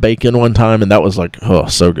caramel with bacon one time, and that was like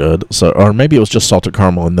so good. So, or maybe it was just salted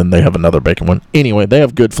caramel, and then they have another bacon one. Anyway, they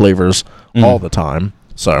have good flavors all the time.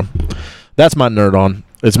 So that's my nerd on.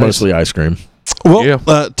 It's mostly ice cream.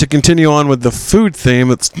 Well, to continue on with the food theme,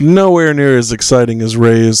 it's nowhere near as exciting as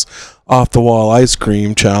Ray's off-the-wall ice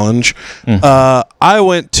cream challenge. I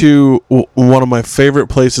went to one of my favorite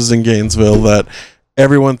places in Gainesville that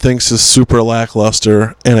everyone thinks is super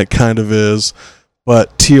lackluster, and it kind of is,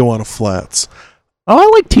 but Tijuana Flats. Oh, I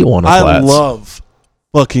like Tijuana Flats.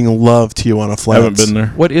 Fucking love Tijuana Flats. I haven't been there.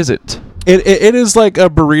 What is it? It is like a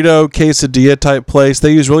burrito quesadilla type place.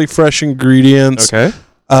 They use really fresh ingredients. Okay.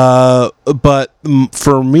 But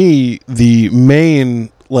for me, the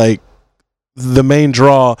main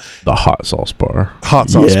draw, the hot sauce bar.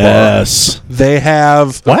 Yes, they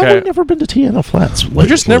have. Why have we never been to Tijuana Flats? We're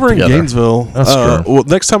just never in Gainesville. That's true. Well,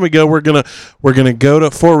 next time we go, we're gonna go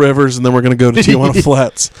to Four Rivers, and then we're gonna go to Tijuana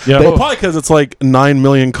Flats. Well, probably because it's like 9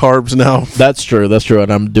 million carbs now. That's true.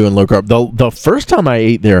 And I'm doing low carb. The first time I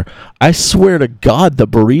ate there, I swear to God, the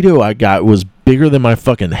burrito I got was bigger than my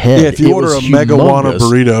fucking head. Yeah, if you order a Megawana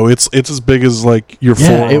burrito, it's as big as like your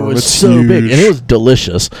forearm. It was it's so huge. big, and it was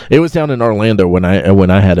delicious. It was down in Orlando when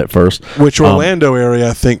I had it first. Which Orlando area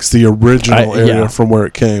I think's the original area from where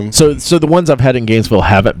it came. So the ones I've had in Gainesville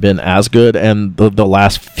haven't been as good, and the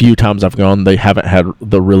last few times I've gone, they haven't had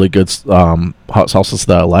the really good hot sauces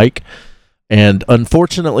that I like. And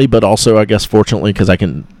unfortunately, but also I guess fortunately, because I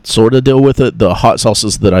can sort of deal with it, the hot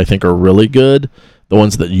sauces that I think are really good, the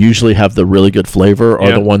ones that usually have the really good flavor,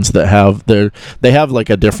 are the ones that have they have like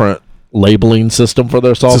a different labeling system for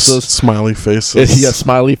their sauces. Just smiley faces.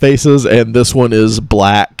 Smiley faces, and this one is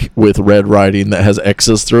black with red writing that has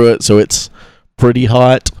X's through it, so it's pretty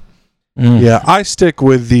hot. Yeah, I stick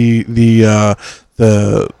with the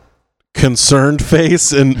concerned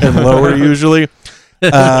face and lower usually.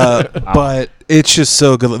 But it's just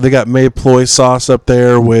so good. They got Mayploy sauce up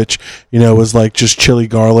there, which was like just chili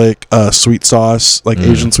garlic sweet sauce, like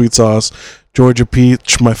Asian sweet sauce. Georgia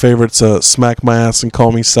Peach, my favorite's Smack My Ass and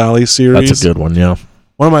Call Me Sally series. That's a good one, yeah.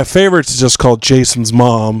 One of my favorites is just called Jason's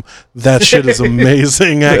Mom. That shit is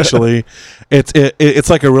amazing, actually. It's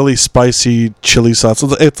like a really spicy chili sauce.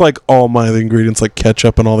 It's like all my ingredients, like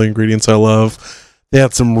ketchup and all the ingredients I love. They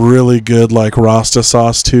had some really good like Rasta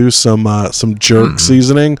sauce too, some jerk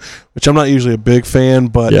seasoning, which I'm not usually a big fan,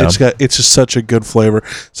 but it's just such a good flavor.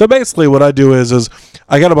 So basically, what I do is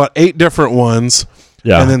I got about 8 different ones,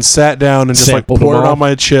 and then sat down and just Sampled like poured them it all? on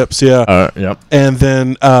my chips, and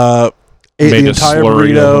then ate Made the a entire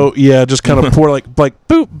slurry burrito, just kind of pour like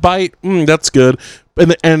boop, bite, that's good,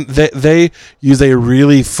 and they use a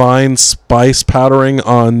really fine spice powdering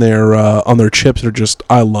on their chips. They're just,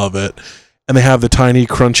 I love it. And they have the tiny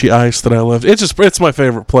crunchy ice that I love. It's my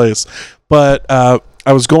favorite place. But I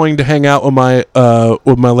was going to hang out with my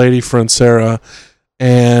lady friend Sarah,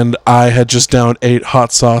 and I had just downed 8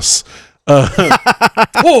 hot sauce.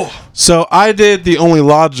 So I did the only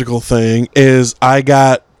logical thing is I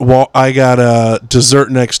got a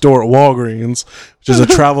dessert next door at Walgreens, which is a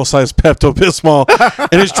travel size Pepto-Bismol,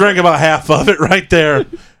 and just drank about half of it right there,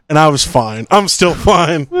 and I was fine. I'm still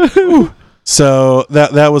fine. So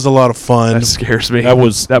that was a lot of fun. That scares me. That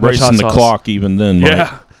was that much racing the hot sauce. clock even then, Mike.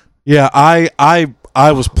 Yeah. Yeah,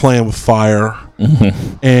 I was playing with fire,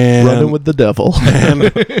 and Running with the devil.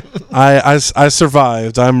 and I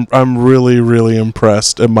survived. I'm really, really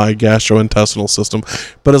impressed at my gastrointestinal system.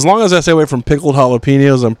 But as long as I stay away from pickled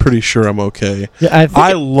jalapenos, I'm pretty sure I'm okay. Yeah,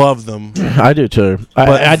 I love them, I do too.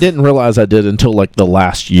 But- I didn't realize I did until like the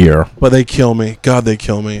last year. but they kill me. God, they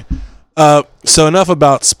kill me. So enough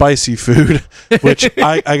about spicy food, which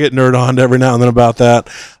I get nerd on every now and then about that.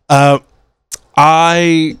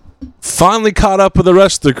 I finally caught up with the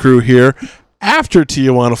rest of the crew here after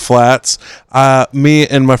Tijuana Flats. Me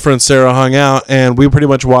and my friend Sarah hung out, and we pretty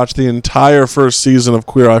much watched the entire first season of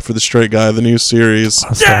Queer Eye for the Straight Guy, the new series.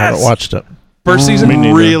 I still haven't watched it. First season?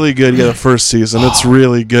 Really good. Yeah, the first season. It's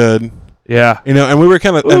really good. Yeah. And we were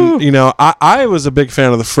kind of, I was a big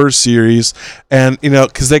fan of the first series, and,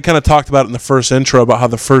 because they kind of talked about it in the first intro about how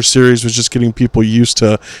the first series was just getting people used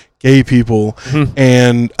to gay people.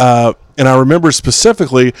 And I remember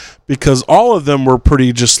specifically because all of them were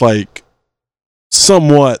pretty just like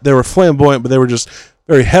somewhat, they were flamboyant, but they were just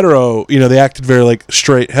very hetero. They acted very like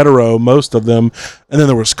straight hetero, most of them. And then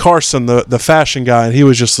there was Carson, the fashion guy, and he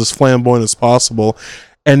was just as flamboyant as possible.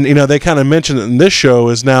 And, they kind of mentioned it in this show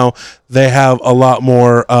is now they have a lot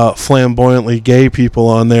more flamboyantly gay people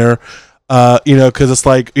on there, because it's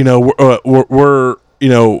like, we're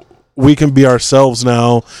we can be ourselves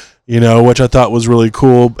now, which I thought was really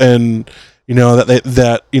cool. And,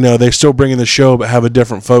 that they still bring in the show but have a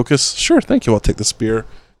different focus. Sure, thank you. I'll take this beer.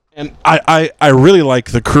 And I really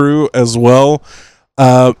like the crew as well.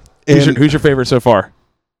 Who's your favorite so far?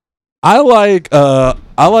 I like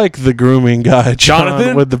the grooming guy, John,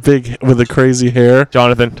 Jonathan? with the crazy hair.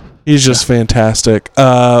 Jonathan. He's just fantastic.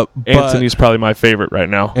 Anthony's probably my favorite right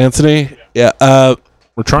now. Anthony, yeah.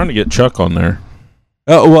 We're trying to get Chuck on there.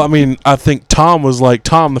 Well, I mean, I think Tom,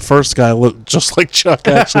 the first guy, looked just like Chuck.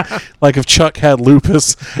 Actually, like if Chuck had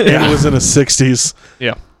lupus and was in his 60s.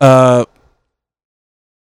 Yeah.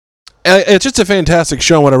 It's just a fantastic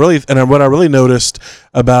show. What I really noticed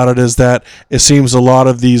about it is that it seems a lot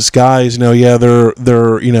of these guys, they're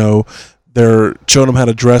showing them how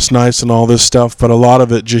to dress nice and all this stuff, but a lot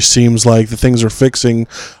of it just seems like the things they're fixing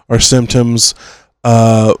are symptoms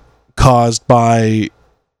caused by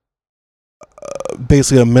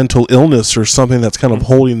basically a mental illness or something that's kind of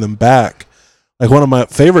holding them back. Like one of my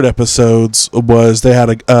favorite episodes was they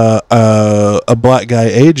had a black guy,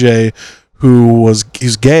 AJ,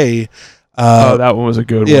 he's gay. That one was a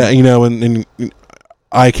good one. Yeah, and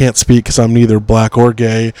I can't speak because I'm neither black or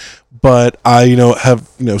gay, but I, have,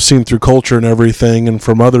 seen through culture and everything, and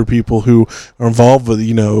from other people who are involved with,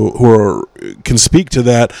 can speak to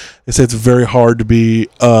that. They say it's very hard to be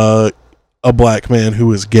a black man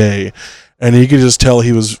who is gay. And you could just tell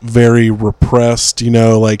he was very repressed,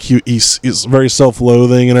 like he's very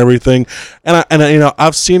self-loathing and everything. And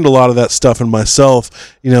I've seen a lot of that stuff in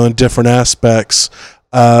myself, in different aspects.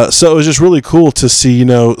 So it was just really cool to see,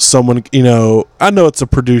 someone, I know it's a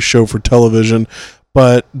produced show for television,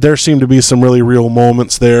 but there seemed to be some really real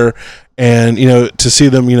moments there. And, to see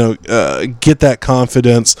them, get that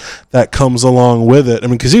confidence that comes along with it. I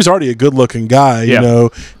mean, because he's already a good-looking guy,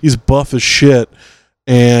 he's buff as shit.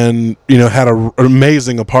 And had an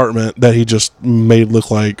amazing apartment that he just made look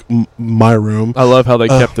like my room. I love how they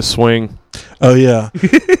kept the swing. Oh yeah,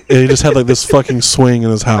 he just had like this fucking swing in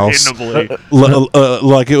his house, like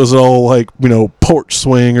it was all like porch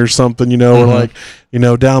swing or something, or like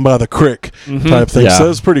down by the creek type thing. Yeah. So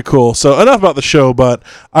it's pretty cool. So enough about the show, but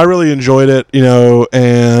I really enjoyed it,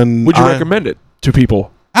 and Would you recommend it to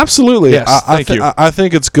people? Absolutely. Yes, thank you. I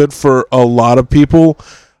think it's good for a lot of people.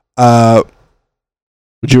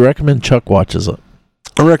 Would you recommend Chuck watches it?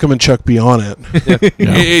 I recommend Chuck be on it.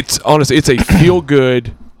 It's honestly, it's a feel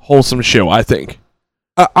good, wholesome show, I think.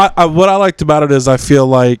 What I liked about it is I feel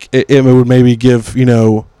like it would maybe give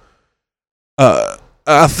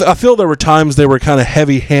I feel there were times they were kind of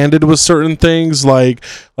heavy-handed with certain things, like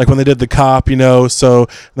when they did the cop, so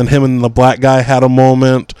then him and the black guy had a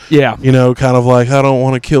moment, Yeah. kind of like, I don't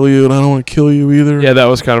want to kill you and I don't want to kill you either. Yeah, that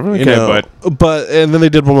was kind of okay, but and then they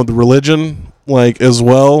did one with the religion, like, as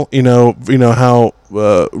well, how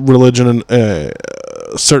religion and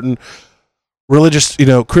certain religious,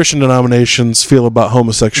 Christian denominations feel about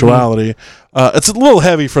homosexuality. It's a little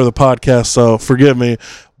heavy for the podcast, so forgive me,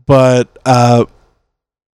 but I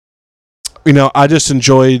just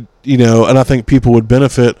enjoyed, and I think people would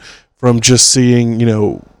benefit from just seeing,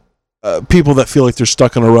 people that feel like they're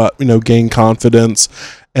stuck in a rut, gain confidence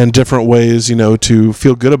and different ways, to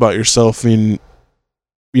feel good about yourself. I mean,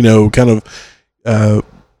 kind of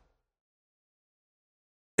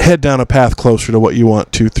head down a path closer to what you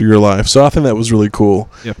want to through your life. So I think that was really cool.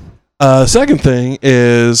 Yep. Second thing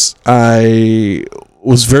is I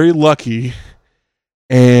was very lucky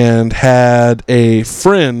and had a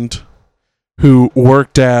friend who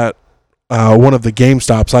worked at one of the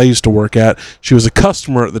GameStops I used to work at. She was a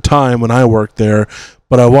customer at the time when I worked there,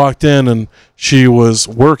 but I walked in and she was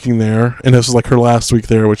working there, and this was like her last week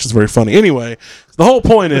there, which is very funny. Anyway, the whole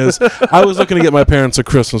point is I was looking to get my parents a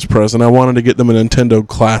Christmas present. I wanted to get them a Nintendo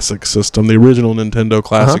Classic System, the original Nintendo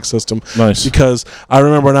Classic System. Nice. Because I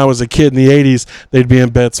remember when I was a kid in the 80s, they'd be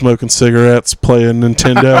in bed smoking cigarettes, playing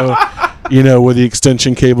Nintendo, with the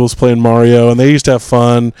extension cables, playing Mario, and they used to have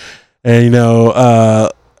fun. And,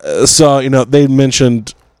 so, they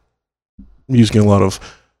mentioned, I'm using a lot of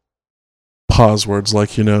pause words like,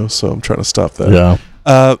 so I'm trying to stop that.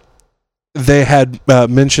 Yeah. They had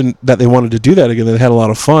mentioned that they wanted to do that again. They had a lot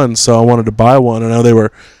of fun, so I wanted to buy one. I know they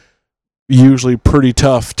were usually pretty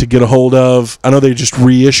tough to get a hold of. I know they just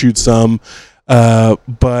reissued some,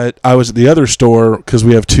 but I was at the other store because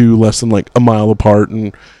we have two less than like a mile apart,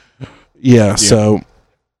 and so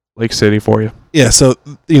Lake City for you. yeah, so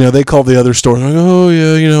they called the other store. Like, oh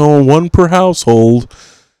yeah, one per household.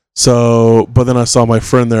 So, but then I saw my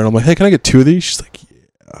friend there, and I'm like, hey, can I get two of these? She's like,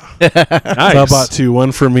 Nice. I bought two,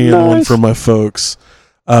 one for me and one for my folks.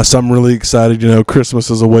 So I'm really excited. Christmas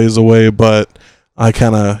is a ways away, but I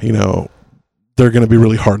kind of, they're going to be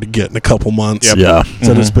really hard to get in a couple months. Yep. Yeah.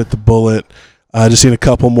 So I just bit the bullet. I just need a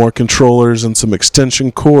couple more controllers and some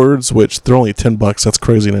extension cords, which they're only $10. That's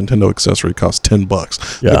crazy. Nintendo accessory costs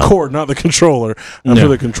 $10. Yeah. The cord, not the controller. I'm sure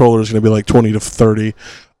the controller is going to be like 20 to 30.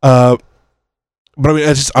 But I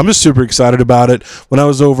mean, I'm just super excited about it. When I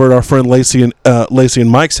was over at our friend Lacey and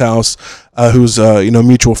Mike's house, who's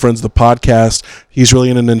mutual friends of the podcast, he's really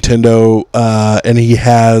into Nintendo, and he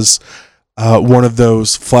has one of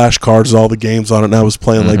those flashcards with all the games on it. And I was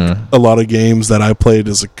playing like a lot of games that I played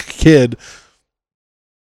as a kid.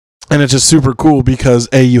 And it's just super cool because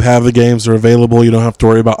you have the games, they're available. You don't have to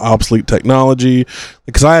worry about obsolete technology.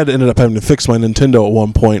 Because I had ended up having to fix my Nintendo at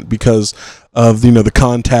one point because of the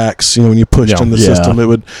contacts. When you pushed in the system, it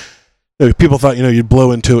would. People thought you'd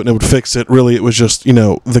blow into it and it would fix it. Really, it was just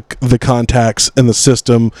the contacts in the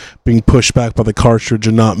system being pushed back by the cartridge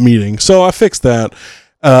and not meeting. So I fixed that.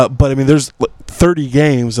 But I mean, there's 30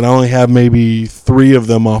 games and I only have maybe 3 of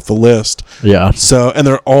them off the list. Yeah. So and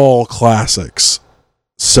they're all classics.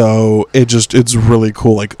 So it's really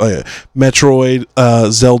cool. Like Metroid,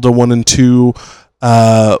 Zelda 1 and 2,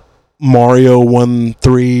 Mario 1,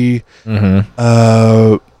 3,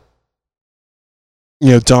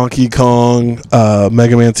 Donkey Kong,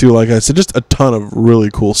 Mega Man 2. Like I said, just a ton of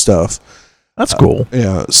really cool stuff. That's cool.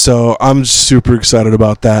 Yeah. So I'm super excited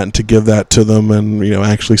about that and to give that to them and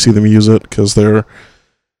actually see them use it because they're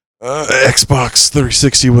Xbox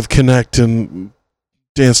 360 with Kinect and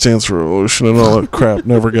Dance Dance Revolution and all that crap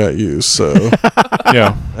never got used. So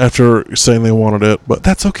Yeah. after saying they wanted it, but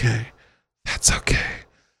that's okay.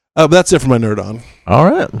 But that's it for my nerd on.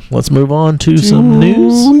 All right. Let's move on to some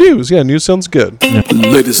news. Yeah, news sounds good.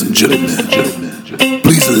 Ladies and gentlemen,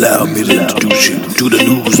 please allow me to introduce you to the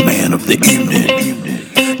newsman of the evening,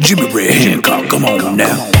 Jimmy Ray Hancock. Come on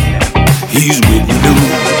now. He's with the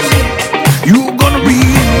news. You're gonna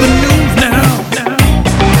read the news now.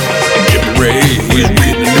 Jimmy Ray is with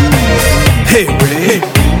the news. Hey Ray,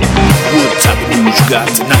 what type of news you got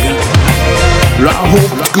tonight? Well, I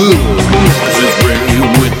hope it's good. This is Ray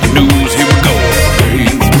with the news. Here we go.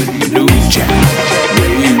 Ray's with the news chat.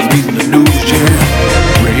 Ray's reading the news chat.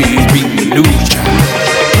 Ray's reading the news chat.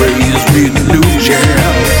 Ray's reading the news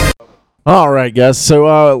chat. All right, guys.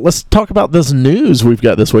 So let's talk about this news we've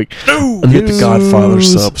got this week. Get the Godfather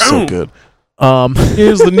sub. So good.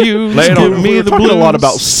 Here's the news. Lay it on Give me. me We the talked blues. a lot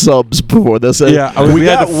about subs before this. Yeah, we we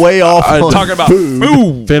had got to way off on Talking about food.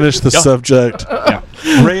 food. Finish the subject.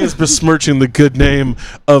 Ray is besmirching the good name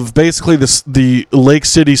of basically the Lake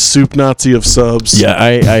City soup Nazi of subs. Yeah,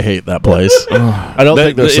 I hate that place. I don't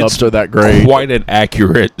think their subs are that great. Quite an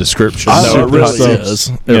accurate description. I No, love it really subs. is.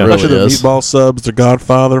 It Yeah. really Especially the is. meatball subs, the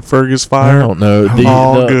Godfather, Fergus I Fire. don't know.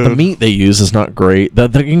 All The good. meat they use is not great. The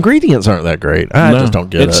ingredients aren't that great. I just don't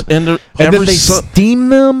get it. And And then they steam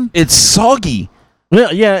them. it's soggy.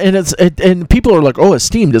 Yeah, and and people are like, "Oh, it's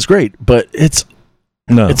steamed. It's great," but it's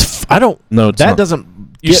I don't. No, it's That not. doesn't.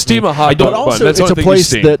 You steam a hot But dog bun. also, That's the it's a only thing you place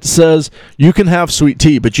steam. that says you can have sweet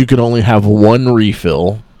tea, but you can only have one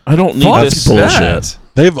refill. I don't need Fuck this. bullshit.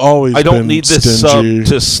 They've always I don't been need this stingy. sub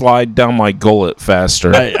to slide down my gullet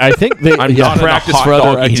faster. I think they. I'm yeah, not in a practice hot for other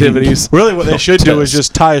dog eating- activities. Really, what they should do is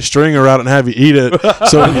just tie a string around it and have you eat it.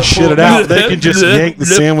 So when you shit it out, they can just yank the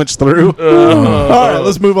sandwich through. All right,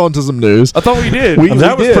 let's move on to some news. I thought we did.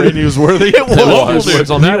 That was did. pretty newsworthy. It was. Local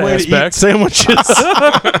news on that New way to eat aspect. sandwiches.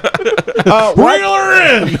 Right, Reel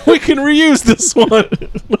her in. We can reuse this one.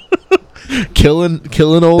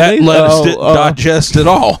 killing old That Nathan. lettuce didn't digest at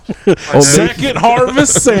all. Second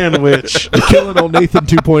harvest sandwich. Killing old Nathan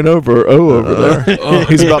 2.0 over there.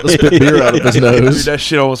 He's about to spit beer out of his Dude, nose. that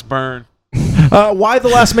shit almost burned. Why the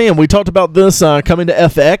Last Man? We talked about this coming to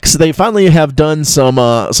FX. They finally have done some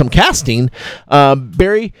casting.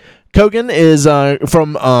 Barry Cogan is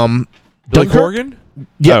from Billy Dunkirk. Corgan?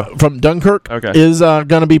 Yeah, from Dunkirk. Okay. Is going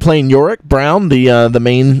to be playing Yorick Brown, the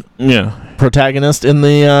main Yeah. protagonist in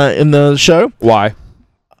the show. Why?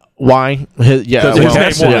 Why? His Because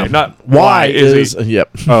his name why, not why is he? yep.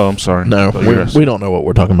 Oh, I'm sorry. No, Digress. we don't know what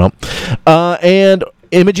we're talking about. And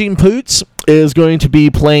Imogene Poots is going to be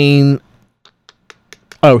playing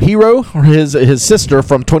Hero, his sister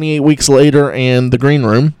from 28 Weeks Later and The Green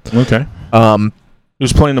Room. Okay.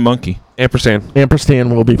 Who's playing the monkey? Ampersand.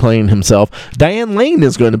 Ampersand will be playing himself. Diane Lane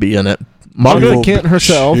is going to be in it. Margaret Kent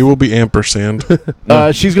herself. She will be ampersand.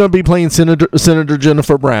 She's going to be playing Senator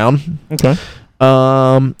Jennifer Brown. Okay.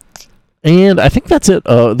 And I think that's it.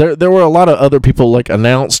 There were a lot of other people like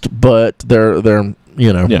announced, but they're not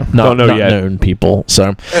Don't know yet. known people.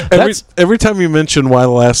 So Every time you mention Why the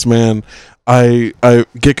Last Man, I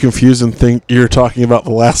get confused and think you're talking about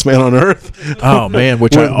The Last Man on Earth. oh man,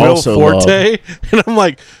 which I with Will also love. Forte. And I'm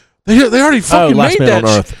like, they already fucking Last made Man that.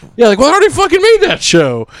 on Earth. Yeah, like, well, they already fucking made that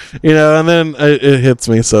show. And then it hits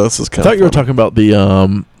me. So this is I kind thought of. you were talking about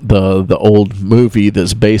the old movie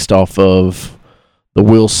that's based off of the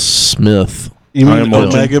Will Smith. You I mean Am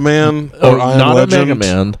Legend. Omega Man or I Am not Legend? Omega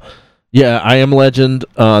Man. Yeah, I Am Legend.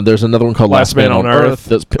 There's another one called Last Man on Earth.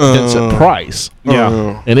 That's Vincent Price,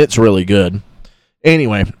 Yeah. and it's really good.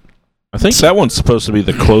 Anyway, I think that one's supposed to be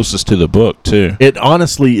the closest to the book too. it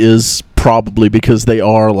honestly is probably because they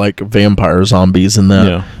are like vampire zombies in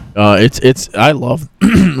that. Yeah. It's I love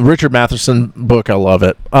Richard Matheson book. I love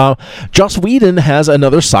it. Joss Whedon has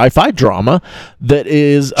another sci-fi drama that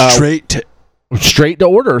is straight to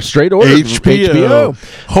order. HBO.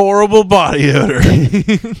 Horrible body odor.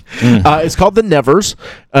 It's called The Nevers,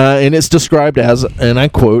 and it's described as, and I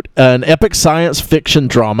quote, an epic science fiction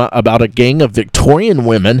drama about a gang of Victorian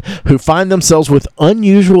women who find themselves with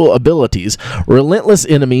unusual abilities, relentless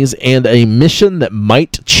enemies, and a mission that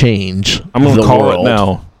might change I'm going the to call world. it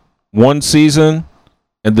now. One season,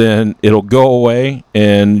 and then it'll go away,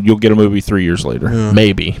 and you'll get a movie 3 years later.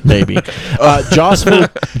 Maybe.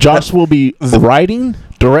 Joss will be writing,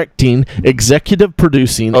 directing, executive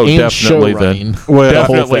producing, Oh, and definitely show then. running. Well, the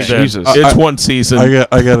whole Definitely thing. Jesus. It's one season.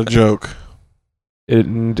 I got a joke. It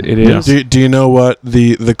is. Do you know what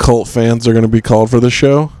the cult fans are going to be called for the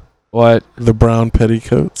show? What? The Brown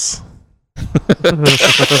Petticoats.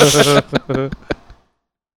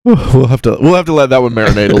 We'll have to let that one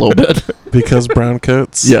marinate a little bit. Because brown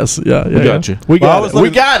coats. Yes, yeah. We got you. We Well, I got was it. We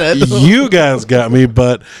looking- got it. You guys got me,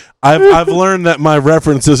 but I've learned that my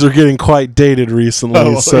references are getting quite dated recently.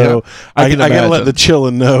 Oh, so I I can gotta let imagine. the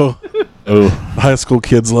chillin' know. Oh, High school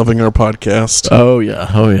kids loving our podcast. Oh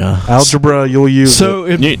yeah. Algebra, you'll use.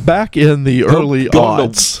 So back in the early go on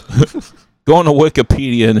odds, go on to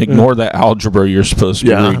Wikipedia and ignore that algebra you're supposed to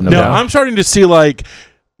be Yeah. reading No, about. I'm starting to see like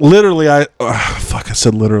literally. I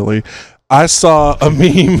said literally. I saw a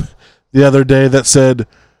meme the other day that said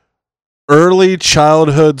 "Early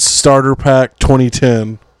Childhood Starter Pack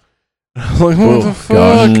 2010." I'm like, what the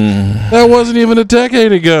fuck? Mm. That wasn't even a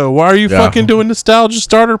decade ago. Why are you Yeah. fucking doing nostalgia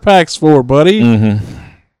starter packs for, buddy?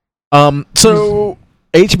 Mm-hmm. so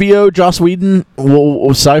HBO Joss Whedon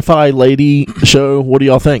sci-fi lady show. What do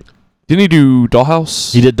y'all think? Didn't he do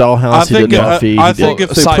Dollhouse? He did Dollhouse. He did Buffy. I he did- think if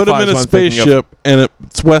they put him sci-fi in is a what I'm thinking of. spaceship and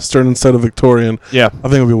it's Western instead of Victorian, Yeah. I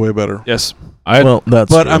think it would be way better. Yes. well,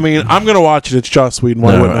 that's. But true. I mean, I'm gonna watch it. It's Joss Whedon.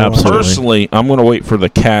 Why No, wouldn't I watch it? absolutely. Personally, I'm going to wait for the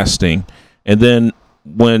casting, and then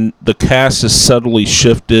when the cast is subtly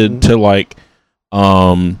shifted to like,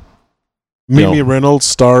 Mimi Reynolds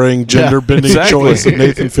starring gender-bending exactly. choice of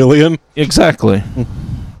Nathan Fillion. exactly.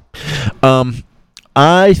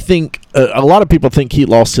 I think a lot of people think he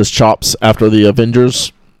lost his chops after the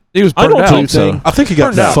Avengers. He was I burned don't out. think so. I think he got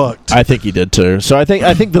Turned out. fucked. I think he did too. So I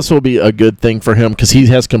think this will be a good thing for him because he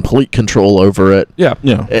has complete control over it. Yeah.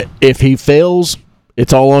 Yeah, If he fails,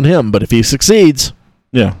 it's all on him. But if he succeeds,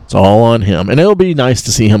 yeah, it's all on him. And it'll be nice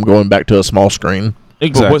to see him going back to a small screen.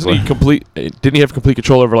 exactly. But wasn't he complete? Didn't he have complete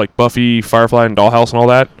control over like Buffy, Firefly, and Dollhouse and all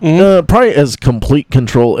that? Probably as complete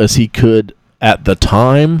control as he could at the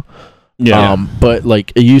time. yeah, But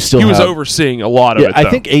like you still He was have, overseeing a lot of Yeah, it. I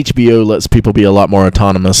though. think HBO lets people be a lot more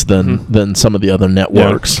autonomous than some of the other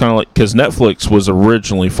networks. kind of like because Netflix was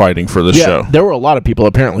originally fighting for the show. There were a lot of people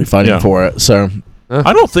apparently fighting Yeah. for it. So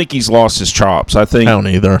I don't think he's lost his chops. I I think don't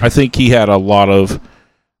either. I think he had a lot of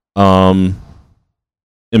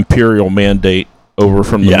imperial mandate over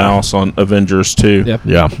from the Yeah. mouse on Avengers 2. Yep.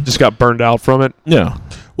 Yeah. just got burned out from it. Yeah.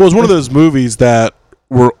 Well, it's one of those movies that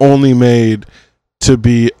were only made to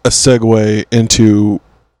be a segue into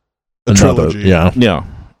a trilogy. Yeah. Yeah.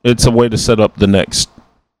 It's a way to set up the next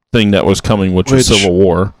thing that was coming, which was Which- Civil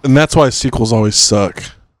War. And that's why sequels always suck.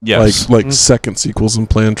 Yes. Like second sequels and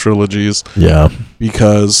planned trilogies, Yeah.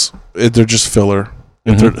 because they're just filler.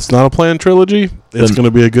 If Mhm. it's not a planned trilogy, it's Then- going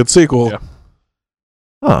to be a good sequel. Yeah.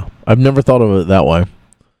 Huh. I've never thought of it that way.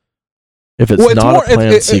 If it's Well, not a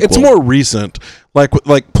planned sequel. it's more recent. Like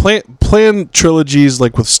planned trilogies,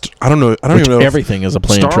 like with I don't know. I don't which even know. everything is a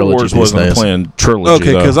planned Star trilogy Wars these wasn't days. a planned trilogy.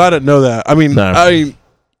 Okay, because though. I didn't know that. I mean, No.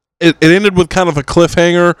 it ended with kind of a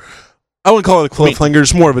cliffhanger. I wouldn't call it a cliffhanger.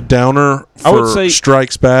 It's more of a downer. For I would say-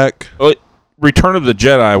 Strikes Back. Return of the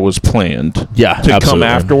Jedi was planned Yeah, to come absolutely.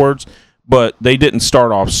 afterwards, but they didn't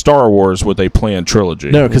start off Star Wars with a planned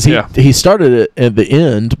trilogy. No, because Yeah. he started it at the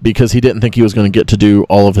end because he didn't think he was going to get to do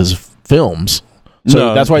all of his films. So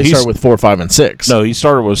No, that's why he started with 4, 5, and 6. No, he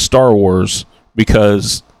started with Star Wars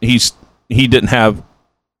because he didn't have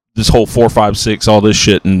this whole 4, 5, 6, all this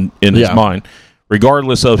shit in his Yeah. mind.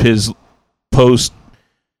 Regardless of his post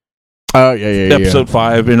Oh yeah. episode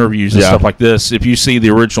 5 interviews and Yeah. stuff like this, if you see the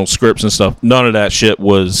original scripts and stuff, none of that shit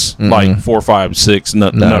was like 4, 5, 6,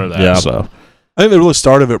 none of that. Yeah. So I think the really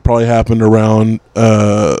start of it probably happened around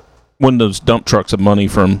when those dump trucks of money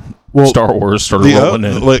from Well, Star Wars started the rolling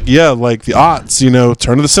in. like the aughts.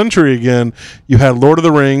 Turn of the century again. You had Lord of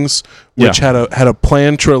the Rings, which had a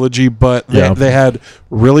planned trilogy, but they had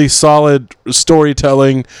really solid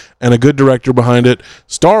storytelling and a good director behind it.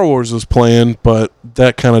 Star Wars was planned, but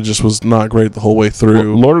that kind of just was not great the whole way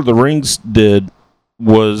through. What Lord of the Rings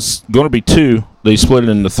was going to be 2. They split it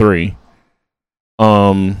into 3.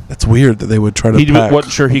 That's weird that they would try to. He pack.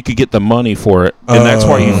 wasn't sure he could get the money for it, and that's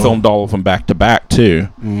why he filmed all of them back to back too.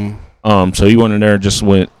 So he went in there and just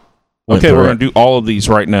went, okay, through we're it. going to do all of these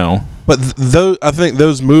right now. But I think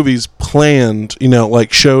those movies planned,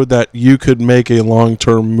 like showed that you could make a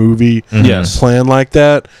long-term movie Yes. plan like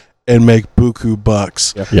that and make buku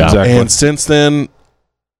bucks. Yeah. Exactly. And since then,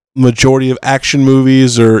 majority of action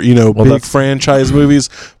movies or big that's- franchise movies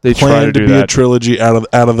They try plan to to do be a that. trilogy out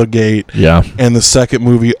of the gate, Yeah. and the second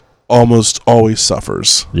movie almost always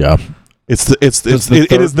suffers. Yeah. It is the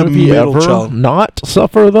third movie middle ever child. not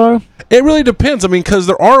suffer though. It really depends. I mean, because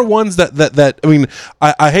there are ones that I mean,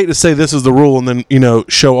 I hate to say this is the rule and then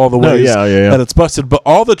show all the No, ways yeah. that it's busted, but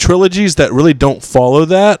all the trilogies that really don't follow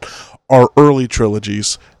that are early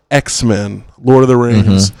trilogies: X-Men, Lord of the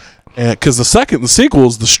Rings, and because the sequel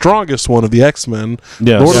is the strongest one of the X-Men.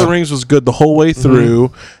 Yes. Lord of the Rings was good the whole way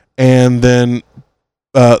through, and then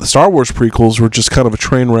the Star Wars prequels were just kind of a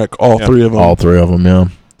train wreck. All three of them. All three of them. Yeah.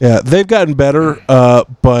 Yeah, they've gotten better,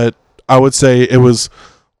 but I would say it was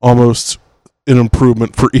almost an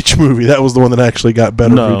improvement for each movie. That was the one that actually got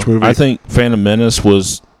better for each movie. I think Phantom Menace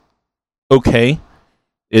was okay.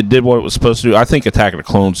 It did what it was supposed to do. I think Attack of the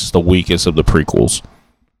Clones is the weakest of the prequels.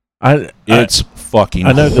 It's fucking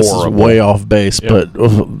I know horrible. this is way off base, but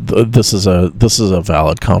this is a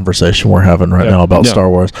valid conversation we're having right now about Star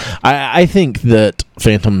Wars. I think that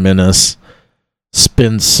Phantom Menace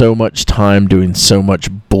spends so much time doing so much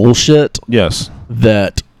bullshit Yes.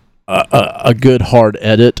 that a good hard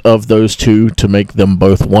edit of those two to make them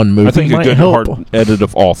both one movie I think a might good help. hard edit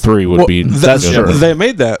of all three would be that's good. true. They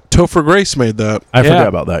made that. Topher Grace made that. I forgot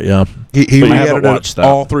about that. Yeah, He But you haven't re-edited watched that.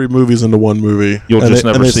 all three movies into one movie. You'll And just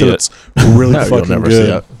they never said see it. It's really No, fucking you'll never good.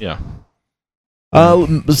 see it. Yeah.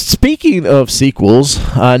 Speaking of sequels,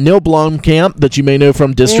 Neil Blomkamp, that you may know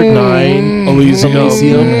from District 9,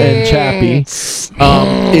 Elysium, and Chappie,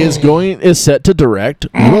 is set to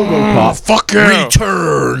direct RoboCop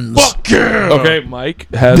Returns. Okay,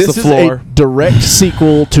 Mike has This the is floor. a direct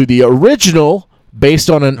sequel to the original, based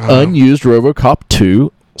on an unused RoboCop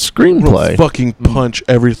 2 screenplay. Fucking punch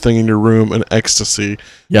everything in your room in ecstasy.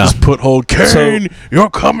 Yeah. Just put hold, Kane, you're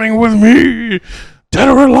coming with me. Dead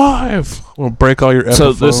or alive. We'll break all your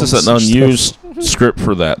So this is Epiphones an and unused script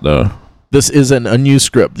for that, though. This is an unused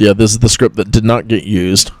script. Yeah, this is the script that did not get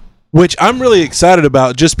used. which I'm really excited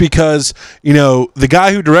about just because, you know, the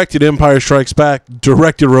guy who directed Empire Strikes Back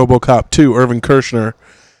directed RoboCop 2, Irvin Kershner,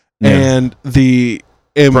 and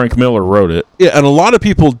Frank Miller wrote it. Yeah, and a lot of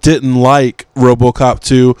people didn't like RoboCop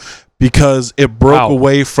 2 because it broke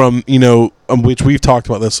away from, you know, which we've talked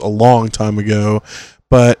about this a long time ago,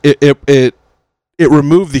 but it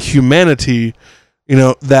removed the humanity, you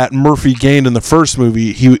know, that Murphy gained in the first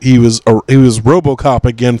movie. He was RoboCop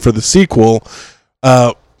again for the sequel.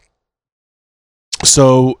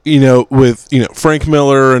 So, you know, with, you know, Frank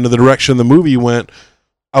Miller and the direction the movie went,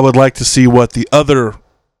 I would like to see what the other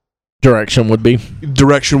direction would be,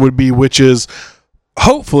 which is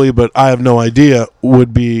hopefully, but I have no idea,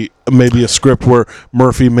 would be maybe a script where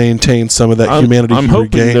Murphy maintains some of that humanity. I'm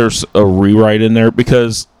hoping there's a rewrite in there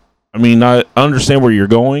because, I mean, I understand where you're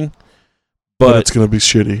going, but it's going to be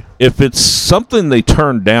shitty. If it's something they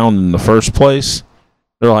turned down in the first place,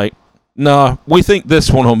 they're like, nah, we think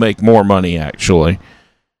this one will make more money, actually.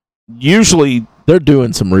 Usually, they're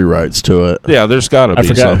doing some rewrites to it. Yeah, there's got to be. I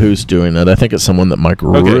forgot who's doing it. I think it's someone that Mike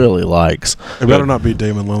really likes. It better not be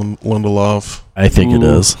Damon Lindelof. I think it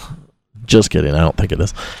is. Just kidding. I don't think it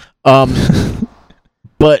is.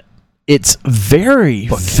 But it's very,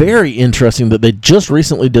 very interesting that they just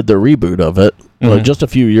recently did the reboot of it, just a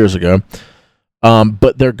few years ago.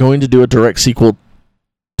 But they're going to do a direct sequel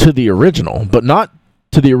to the original, but not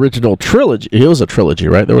to the original trilogy. It was a trilogy,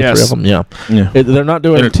 right? There were three of them. Yeah. They're not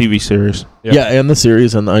doing in a TV series. Yeah, and the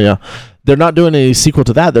series, and they're not doing a sequel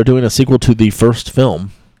to that. They're doing a sequel to the first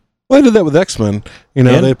film. Well, they did that with X-Men. You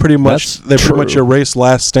know, And they pretty much erased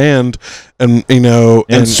Last Stand, and you know,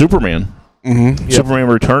 and Superman. Mm-hmm. Superman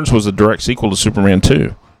Returns was a direct sequel to Superman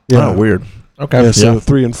 2. Yeah. Oh, weird. Okay. Yeah, so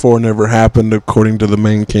 3 and 4 never happened according to the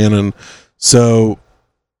main canon. So,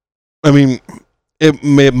 I mean,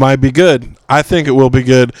 it might be good. I think it will be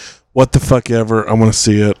good. What the fuck ever. I want to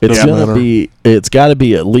see it. It's got to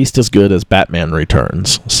be at least as good as Batman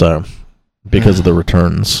Returns. So, because of the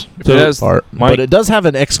Returns part. But it does have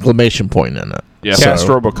an exclamation point in it. Yeah. Cast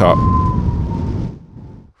RoboCop.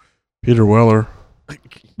 Peter Weller.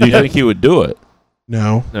 Do you think he would do it?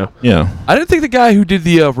 No. Yeah. I didn't think the guy who did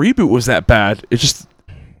the reboot was that bad. It's just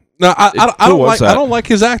no. I don't like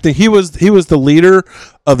his acting. He was the leader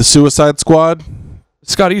of the Suicide Squad.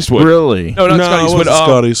 Scott Eastwood. Really? No, not Scott Eastwood.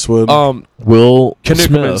 Scott Eastwood. Will Kinnickman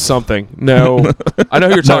Smith. Something. No, I know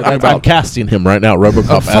who you're talking about. I'm casting him right now,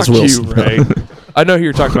 RoboCop as Will Smith. Ray. I know who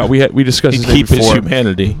you're talking about. We discussed his keep name before. his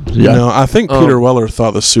humanity. Yeah. No, I think Peter Weller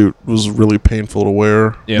thought the suit was really painful to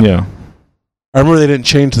wear. Yeah. I remember they didn't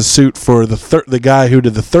change the suit for the guy who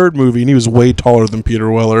did the third movie, and he was way taller than Peter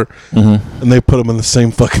Weller, and they put him in the same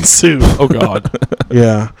fucking suit. Oh God.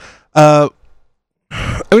 Yeah. I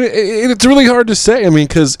mean, it's really hard to say. I mean,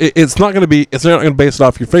 because it's not going to base it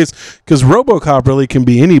off your face. Because RoboCop really can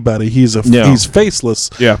be anybody. He's faceless.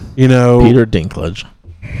 Yeah. You know, Peter Dinklage.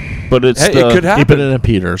 But it's it could happen. Keep it in a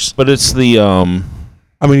Peters. But it's the I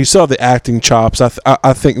mean, you saw the acting chops.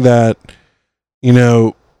 I think that, you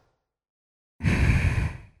know,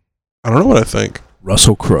 I don't know what I think.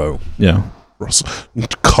 Russell Crowe. Yeah. Russell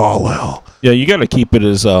Kal-El. Yeah, you got to keep it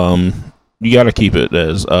as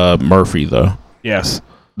Murphy though. Yes.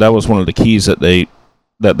 That was one of the keys that they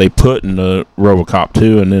put in the RoboCop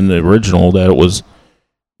 2 and in the original, that it was,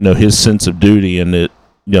 you know, his sense of duty and it,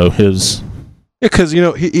 you know, his. Yeah, because you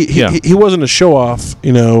know he wasn't a show off.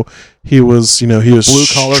 You know, he was Blue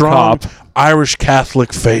collar strong cop. Irish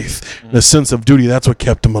Catholic faith and a sense of duty. That's what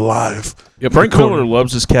kept him alive. Yeah, Frank Miller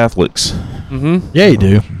loves his Catholics. Mm-hmm. Yeah, you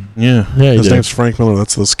do. Yeah. Yeah, His name's Frank Miller.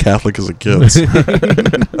 That's as Catholic as it gets.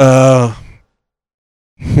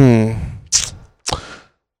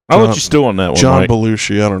 I'll let you stew on that one, John Mike.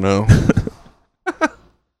 Belushi. I don't know.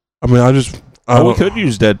 I mean, we could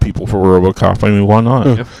use dead people for RoboCop. I mean, why not?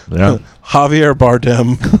 Yeah. Javier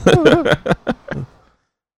Bardem.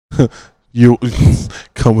 You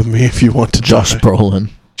come with me if you want to. Josh die. Brolin.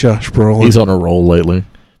 Josh Brolin. He's on a roll lately.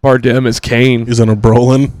 Bardem is Kane. He's in a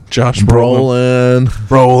Brolin. Josh Brolin.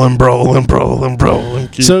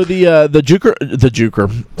 Brolin. So the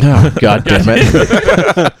Juker. Oh, God damn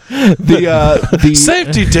it. the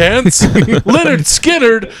Safety dance. Leonard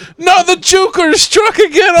Skinner. No, the Joker struck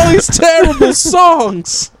again. All these terrible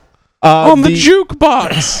songs on the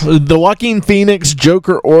jukebox. The Joaquin Phoenix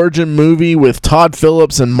Joker origin movie with Todd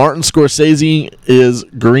Phillips and Martin Scorsese is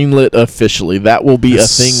greenlit officially. That will be a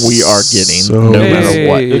thing we are getting, no matter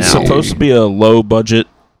what. It's now. supposed to be a low budget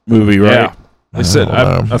movie, right? Yeah. They said,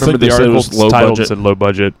 I think remember they the said it article was low titled budget. said low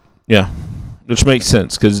budget. Yeah, which makes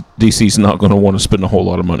sense because DC's not going to want to spend a whole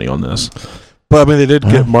lot of money on this. But I mean, they did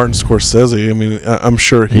get Martin Scorsese. I mean, I'm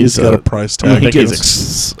sure he's got a price I tag. think think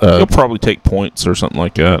he's He'll probably take points or something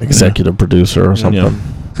like that. executive producer or something.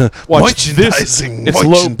 Yeah. Watch this. Merchandising, It's low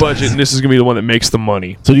merchandising. budget, and this is gonna be the one that makes the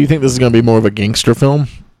money. So do you think this is going to be more of a gangster film?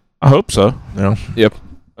 I hope so. No. Yep.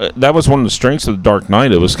 That was one of the strengths of The Dark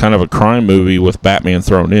Knight. It was kind of a crime movie with Batman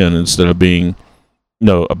thrown in instead of being, a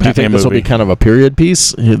Do you Batman think this will movie. be kind of a period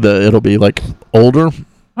piece? It'll be like older,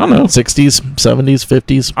 I don't know. 60s, 70s,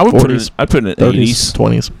 50s, I would put 40s, it. I'd put it in 30s, 80s.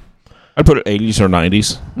 20s. I'd put it 80s or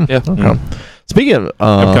 90s. Yeah. Okay. Speaking of,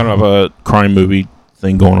 Have kind of a crime movie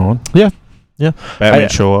thing going on. Yeah. Batman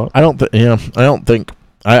show up. I don't think.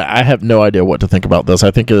 I have no idea what to think about this.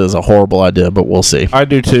 I think it is a horrible idea, but we'll see. I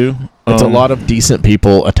do too. It's a lot of decent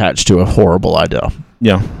people attached to a horrible idea.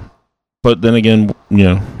 Yeah, but then again,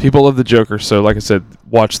 People love the Joker, so like I said,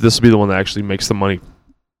 watch. This will be the one that actually makes the money.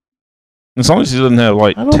 as long as he doesn't have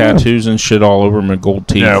like I don't tattoos and shit all over him and gold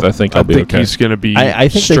teeth, No, I think I'll be okay. he's gonna be. I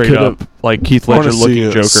think they straight could've- up like Heath I want Ledger to see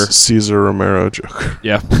looking a Joker. Caesar Romero Joker.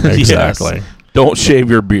 Yeah. Exactly. Don't shave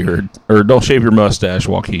your beard or don't shave your mustache,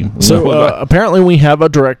 Joaquin. So apparently we have a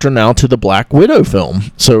director now to the Black Widow film.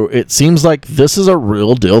 So it seems like this is a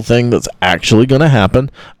real deal thing that's actually going to happen.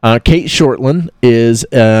 Kate Shortland is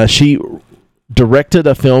she directed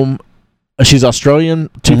a film. She's Australian.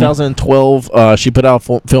 2012. She put out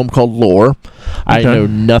a film called Lore. I know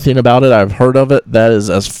nothing about it. I've heard of it. That is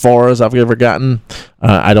as far as I've ever gotten.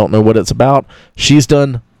 I don't know what it's about. She's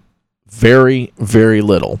done very, very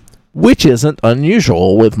little, which isn't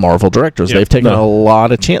unusual with Marvel directors. Yep. They've taken a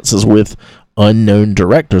lot of chances with unknown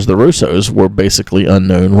directors. The Russos were basically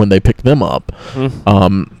unknown when they picked them up.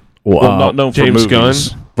 not known for James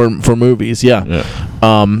movies. For movies, yeah.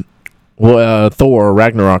 Thor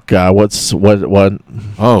Ragnarok guy. What?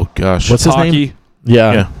 Oh gosh, What's his name? Hockey.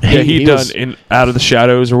 Yeah, Yeah, he done in Out of the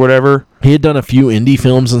Shadows or whatever. He had done a few indie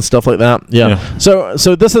films and stuff like that. Yeah. So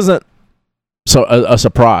this isn't a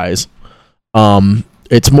surprise.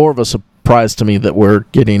 It's more of a surprise to me that we're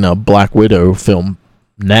getting a Black Widow film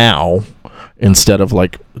now instead of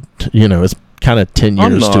it's kind of 10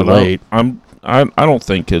 years too late. I don't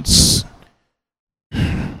think it's.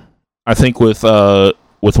 I think with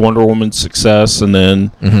Wonder Woman's success, and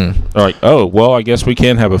then they're like, oh well, I guess we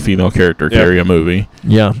can have a female character carry a movie.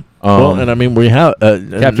 Yeah. Well, and I mean, we have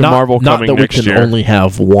Captain Marvel not coming that we next can year. only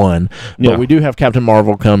have one, but we do have Captain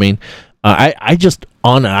Marvel coming. I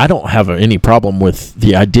don't have any problem with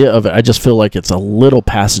the idea of it. I just feel like it's a little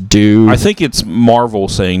past due. I think it's Marvel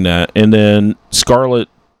saying that, and then Scarlett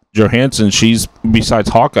Johansson. She's besides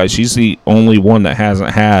Hawkeye, she's the only one that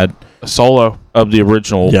hasn't had A solo. of the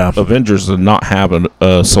original Avengers to not have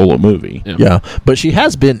a solo movie. Yeah, but she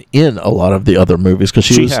has been in a lot of the other movies because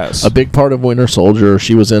she was has. a big part of Winter Soldier.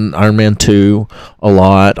 She was in Iron Man 2 a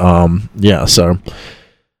lot.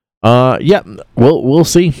 We'll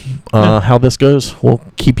see how this goes. We'll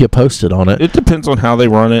keep you posted on it. It depends on how they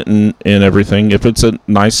run it and everything. If it's a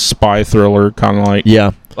nice spy thriller, kind of like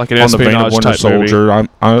Like an on the vein of espionage Winter type Soldier,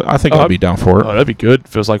 I think I'd be down for it. Oh, that'd be good.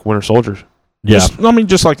 Feels like Winter Soldier. Yeah,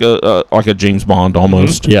 Just like a James Bond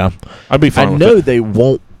almost. yeah. I'd be fine. I with know it. they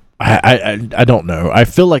won't. I don't know. I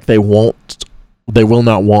feel like they won't. They will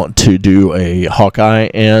not want to do a Hawkeye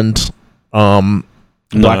and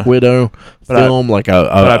Black Widow film like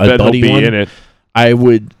But I a bet he'll buddy be one. in it. I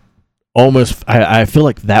would almost. I feel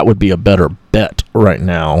like that would be a better bet right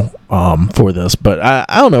now for this. But I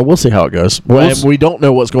don't know. We'll see how it goes. We don't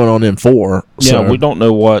know what's going on in 4. Yeah, So we don't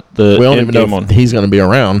know what the we don't end even know game if he's going to be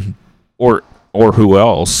around. or who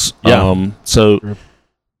else. Yeah. So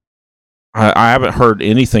I haven't heard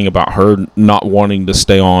anything about her not wanting to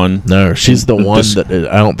stay on. No, she's the one This- that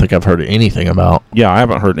I don't think I've heard anything about. Yeah, I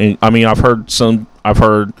haven't heard any. I mean, I've heard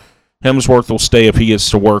Hemsworth will stay if he gets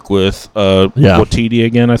to work with Waititi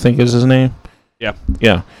again, I think is his name. Yeah.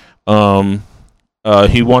 Yeah.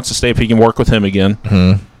 He wants to stay if he can work with him again.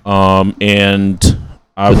 Mm-hmm. And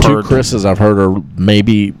I've the two heard Chris's I've heard are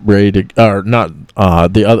maybe ready to, or not.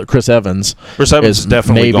 The other Chris Evans Chris Evans is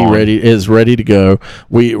definitely maybe gone. ready to go.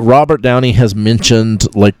 Robert Downey has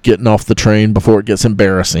mentioned like getting off the train before it gets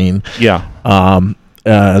embarrassing. Yeah.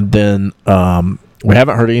 Then we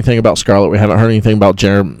haven't heard anything about Scarlett. We haven't heard anything about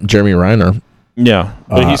Jeremy Renner. Yeah.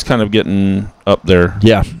 But he's kind of getting up there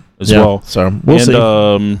Yeah, as well. So we'll see.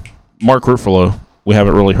 Mark Ruffalo, we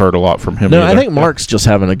haven't really heard a lot from him No, either. I think Mark's just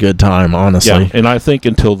having a good time, honestly. Yeah, and I think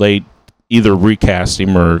until they either recast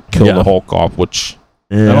him or kill Yeah. the Hulk off, which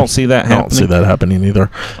Yeah. I don't see that I happening. don't see that happening either.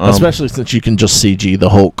 Um, Especially since you can just CG the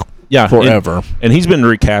Hulk Yeah, forever and he's been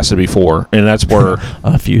recasted before, and that's where,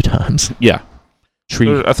 a few times. yeah,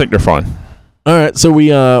 I think they're fine. All right, so we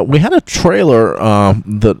had a trailer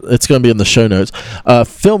that it's going to be in the show notes. A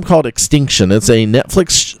film called Extinction. It's a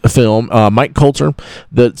Netflix film. Mike Coulter,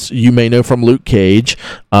 that you may know from Luke Cage.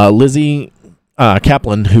 Lizzie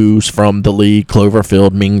Kaplan, who's from The League,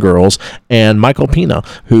 Cloverfield, Mean Girls, and Michael Pena,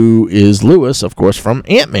 who is Lewis, of course, from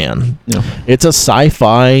Ant-Man. Yeah. It's a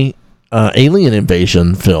sci-fi alien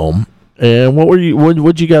invasion film. And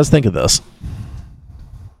what'd you guys think of this?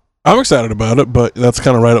 I'm excited about it, but that's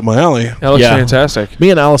kind of right up my alley. That looks Yeah. fantastic.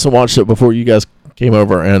 Me and Allison watched it before you guys came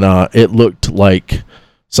over, and it looked like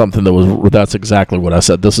something that's exactly what I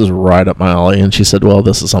said. This is right up my alley. And she said, well,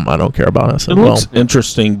 this is something I don't care about. I said, It well, looks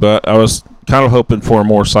interesting, but I was kind of hoping for a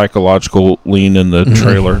more psychological lean in the Mhm.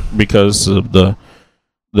 trailer because of the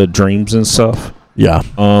dreams and stuff. yeah.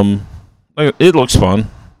 It looks fun.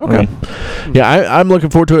 Okay. Yeah, I'm looking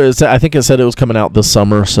forward to it. I think it said it was coming out this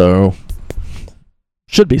summer, so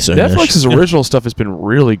should be soon. Netflix's original stuff has been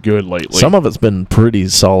really good lately. Some of it's been pretty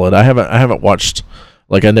solid. I haven't watched,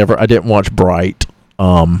 like I didn't watch Bright.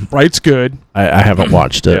 Bright's good. I haven't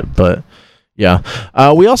watched it, Yeah. but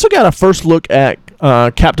yeah. We also got a first look at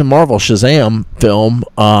Captain Marvel Shazam film.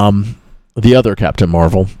 The other Captain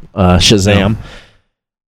Marvel Shazam.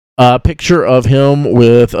 Picture of him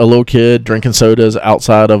with a little kid drinking sodas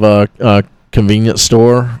outside of a convenience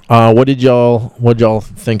store. What did y'all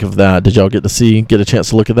think of that? Did y'all get a chance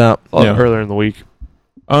to look at that? Yeah. Earlier in the week,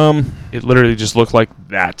 it literally just looked like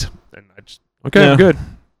that, and I just Yeah. I'm good.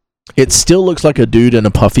 It still looks like a dude in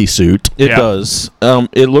a puffy suit. It Yeah. does.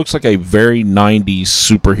 It looks like a very 90s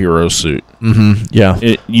superhero suit. Mm-hmm. Yeah.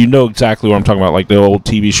 You know exactly what I'm talking about, like the old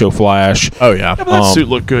TV show Flash. Oh yeah. Yeah, but that suit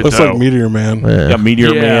looked good Looks though. like Meteor Man. Yeah,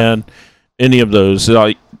 Meteor Yeah. Man, any of those.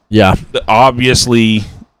 Like, Yeah. obviously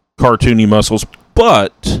cartoony muscles,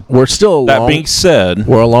 but We're still that being said,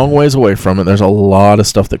 we're a long ways away from it. There's a lot of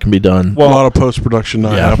stuff that can be done. A lot of post production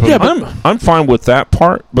not Yeah. happening. yeah, I'm fine with that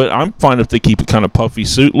part, but I'm fine if they keep it kind of puffy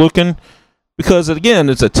suit looking, because again,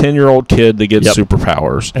 it's a 10-year-old kid that gets Yep.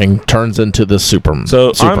 superpowers. And turns into the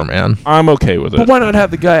Superman. I'm okay with But it. why not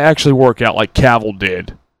have the guy actually work out like Cavill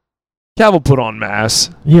did? Cavill put on mass.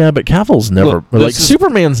 Yeah, but Cavill's never Look, like this is-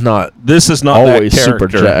 Superman's not This is not always that super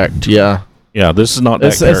character. jacked. Yeah. Yeah, this is not that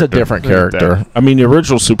It's character. a different Like that. character. I mean, the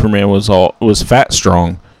original Superman was fat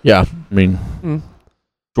strong. Yeah. I mean, Mm.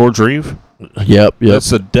 George Reeve. Yep. That's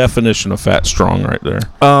the definition of fat strong right there.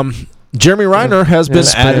 Jeremy Renner has been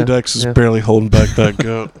added. Spandex is Yeah. barely holding back that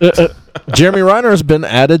goat. Jeremy Renner has been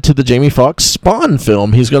added to the Jamie Foxx Spawn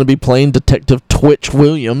film. He's going to be playing Detective Twitch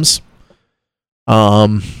Williams.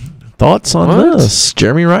 Thoughts on What? this?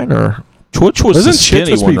 Jeremy Renner, Twitch was the Isn't Chip skinny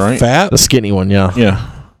supposed one, to be right? fat? the skinny one. Yeah. Yeah,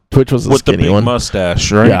 Twitch was the with the skinny big one.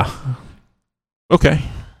 mustache, right? Yeah. Okay.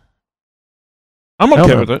 I'm I don't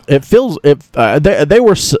okay know. with it. It feels they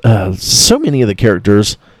were so many of the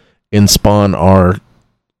characters in Spawn are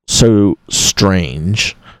so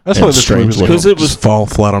strange. That's And why this strange movie's looking. Because it was- just fall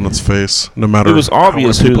flat on its face, no matter. It was how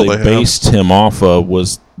obvious many who people they have. based him off of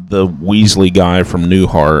was the Weasley guy from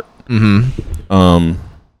Newhart. Mm-hmm.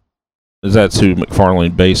 That's who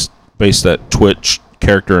McFarlane based that Twitch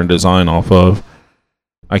character and design off of.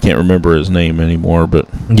 I can't remember his name anymore, but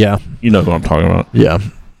Yeah. you know who I'm talking about. Yeah.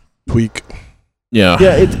 Tweak. Yeah.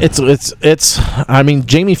 Yeah, it's. I mean,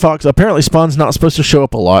 Jamie Foxx. Apparently, Spawn's not supposed to show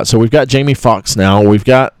up a lot, so we've got Jamie Foxx now. We've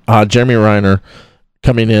got Jeremy Renner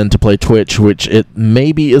coming in to play Twitch, which it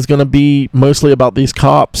maybe is going to be mostly about these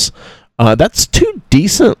cops. That's two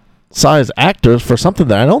decent sized actors for something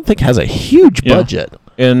that I don't think has a huge Yeah. budget.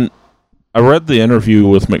 And I read the interview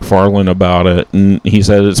with McFarlane about it, and he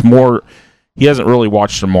said it's more. He hasn't really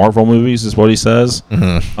watched the Marvel movies, is what he says.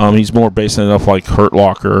 Mm-hmm. He's more basing it off like Hurt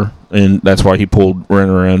Locker, and that's why he pulled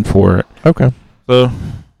Renner in for it. Okay, So,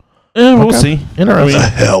 we'll Okay. see. interesting. The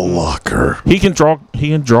Hell Locker. He can draw. He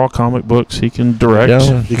can draw comic books. He can direct.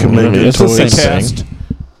 Yeah, He can make it's the toys. same Cast. thing.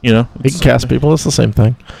 You know, He can cast people. It's the same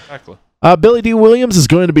thing. Exactly. Billy D. Williams is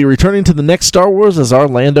going to be returning to the next Star Wars as our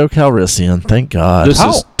Lando Calrissian. Thank God. This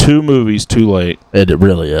is 2 movies too late. It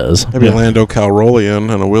really is. Maybe Lando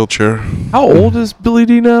Calrissian in a wheelchair. How old is Billy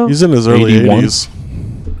D now? He's in his early 81. 80s.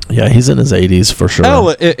 Yeah, he's in his 80s for sure.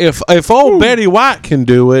 Hell, if old Betty White can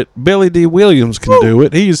do it, Billy D. Williams can do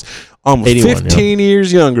it. He's almost 81, 15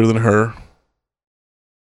 years younger than her.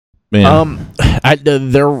 Man,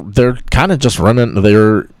 They're kind of just running.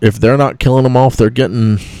 If they're not killing them off, they're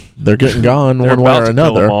getting gone They're one way about or to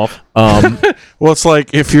kill another. him off. Well, it's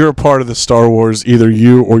like if you're a part of the Star Wars, either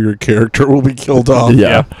you or your character will be killed off.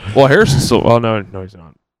 Yeah. Well, Harrison's still. Oh no, he's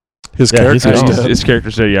not. His Yeah, he's character's gone. dead. His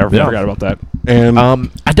character's dead. Yeah, I Yeah. forgot about that. And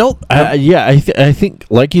I don't. I think,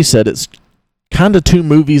 like you said, it's kind of 2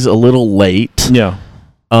 movies a little late. yeah.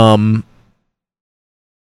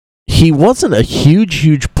 He wasn't a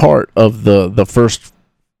huge part of the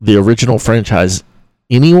original franchise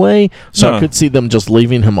anyway, so No. I could see them just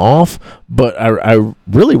leaving him off. But I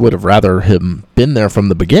really would have rather him been there from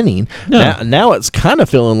the beginning. Yeah. Now it's kind of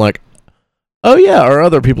feeling like, oh yeah, our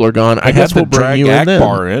other people are gone. I guess we'll bring drag you in then.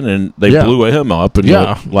 Akbar in, and they Yeah. blew him up in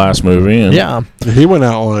Yeah. the last movie. And Yeah, he went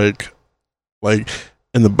out like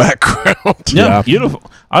in the background. yeah, beautiful.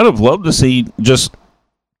 I'd have loved to see just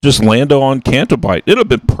Lando on Cantobite. It'd have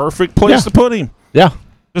been perfect place Yeah. to put him. Yeah.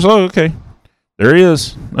 Just okay. There he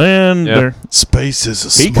is, and Yeah. there. Space is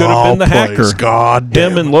a He could have small been the place. hacker. God Him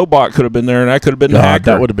damn. and Lobot could have been there, and I could have been the God, hacker.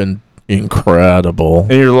 that would have been incredible.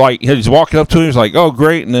 And you're like, he's walking up to him. He's like, "Oh,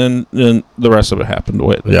 great!" And then the rest of it happened.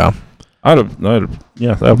 Yeah. I'd have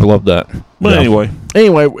loved that. But Yeah.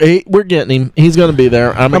 Anyway, we're getting him. He's going to be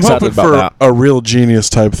there. I'm excited hoping about for that. a real genius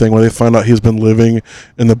type thing where they find out he's been living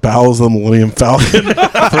in the bowels of the Millennium Falcon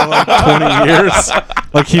for like 20 years.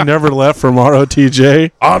 Like he never left from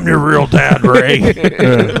ROTJ. I'm your real dad, Ray.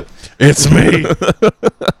 It's me.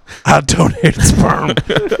 I donated sperm to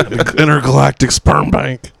the Intergalactic Sperm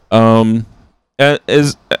Bank.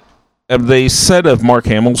 Have they said if Mark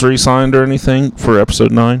Hamill's re-signed or anything for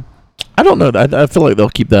episode 9? I don't know. I feel like they'll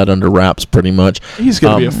keep that under wraps pretty much. He's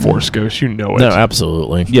gonna be a Force ghost. You know it. No,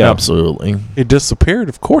 absolutely. Yeah. Absolutely. He disappeared.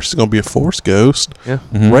 Of course, he's going to be a Force ghost. Yeah.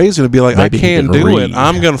 Mhm. Ray's going to be like, Maybe I he can't can do read. it.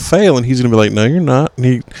 I'm going to fail. And he's going to be like, no, you're not. And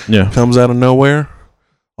he Yeah. comes out of nowhere,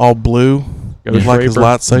 all blue, Ghost like his Raper.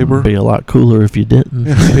 lightsaber. Be a lot cooler if you didn't.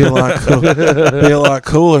 Be a lot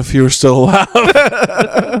cooler if you were still alive.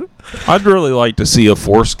 I'd really like to see a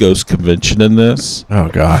Force Ghost convention in this. Oh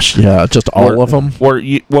gosh. Yeah, just all of them. Where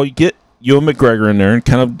you get Ewan McGregor in there and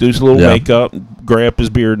kind of do a little Yeah. makeup, gray up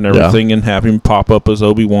his beard and everything, and have him pop up as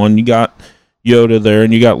Obi-Wan. You got Yoda there,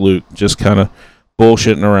 and you got Luke just kind of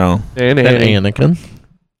bullshitting around. And And Annie. Anakin.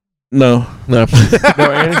 No, No.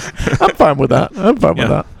 No, Annie. I'm fine with that. I'm fine with Yeah.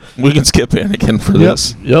 that. we can skip Anakin for Yep.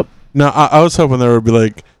 this. Yep. No, I was hoping there would be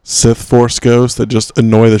like Sith Force ghosts that just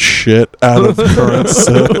annoy the shit out of current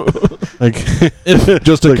Sith. Like,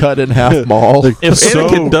 Just a like, cut in half Maul. like, If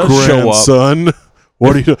Anakin does show up- grandson,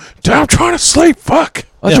 what are you doing? I'm trying to sleep. Fuck.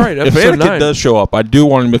 That's Yeah. right. If Episode Anakin 9. does show up, I do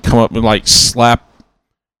want him to come up and like slap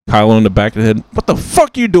Kylo in the back of the head. What the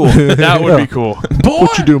fuck you doing? that would be cool. Boy,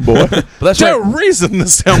 What you doing, boy? But that's there's right. no reason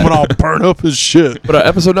this helmet all burn up as shit. But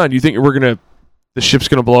episode 9, do you think the ship's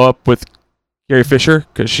gonna blow up with Carrie Fisher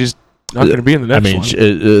because she's not gonna be in the next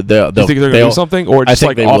one? they'll, Do you think they're gonna do something, or I just think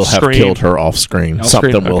like they off will have screen? killed her off screen. Off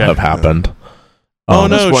Something screen? will Okay. have happened. Oh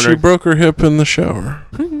just no, she wondering. broke her hip in the shower.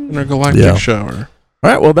 In her galactic Yeah. shower. All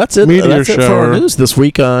right. Well, that's it. Meteor That's it for our shower. news this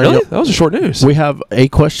week. Really? That was a short news. We have a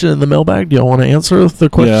question in the mailbag. Do y'all want to answer the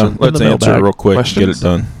question? Yeah, in let's the answer it mailbag? real quick. Questions? Get it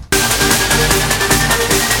done.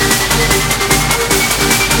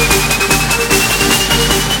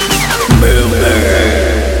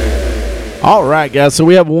 All right, guys. So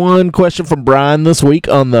we have one question from Brian this week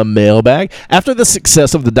on the mailbag. After the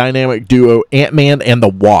success of the dynamic duo Ant-Man and the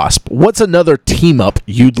Wasp, what's another team up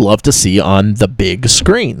you'd love to see on the big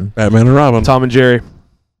screen? Batman and Robin. Tom and Jerry.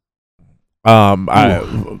 I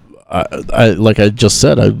like I just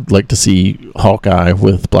said, I'd like to see Hawkeye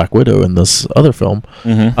with Black Widow in this other film.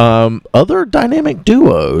 Mm-hmm. Other dynamic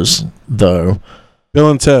duos, though. Bill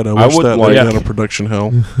and Ted. I I wish would that like- laid out of production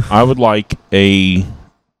hell. I would like a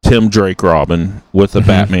Tim Drake Robin with a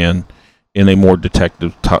Batman in a more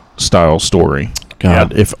detective style story.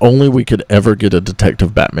 God, if only we could ever get a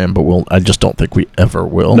detective Batman, but I just don't think we ever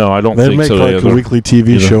will. No, I don't They'd think make so. like either. a weekly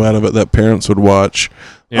TV Either. show out of it that parents would watch.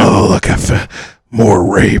 Yeah. Oh, look,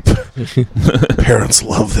 more rape. Parents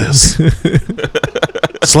love this.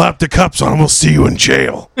 Slap the cups on, we'll see you in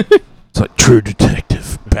jail. It's like True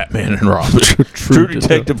Detective, Batman and Robin. True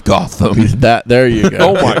Detective Gotham. That there you go.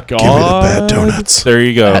 Oh my god! Give me the bad donuts. There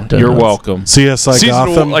you go. Bad You're donuts. welcome. CSI Season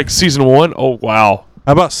Gotham. one, like season 1. Oh wow!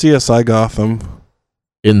 How about CSI Gotham?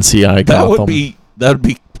 NCI Gotham. That would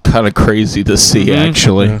be kind of crazy to see,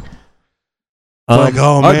 actually. Yeah. Like,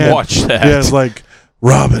 oh man, I'd watch that. Yeah, it's like,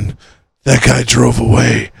 Robin, that guy drove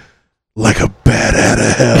away like a bat out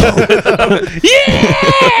of hell.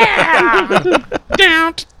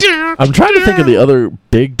 I'm trying to think of the other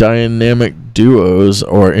big dynamic duos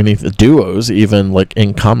or any duos, even like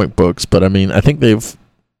in comic books. But I mean, I think they've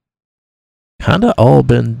kind of all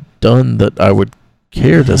been done that I would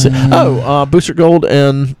care to see. Booster Gold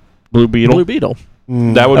and Blue Beetle. Blue Beetle.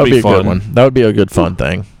 That would be a fun. good one. That would be a good fun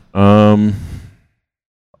thing. I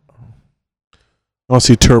want to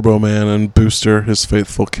see Turbo Man and Booster, his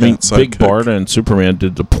faithful cat Big sidekick. Barda and Superman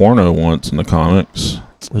did the porno once in the comics.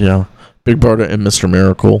 Yeah, Big Barda and Mr.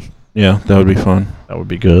 Miracle. Yeah, that would be fun. That would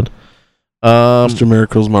be good. Mr.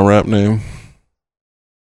 Miracle's my rap name.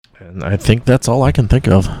 And I think that's all I can think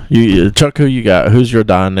of. Chuck, who you got? Who's your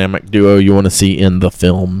dynamic duo you want to see in the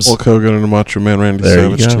films? Hulk Hogan and Macho Man Randy There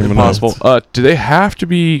you Savage. go. teaming up. Possible. Do they have to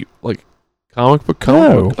be like comic book?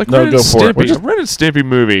 No. Like No, Ren and go for it. Stimpy. A Ren and Stimpy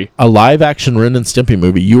movie. A live-action Ren and Stimpy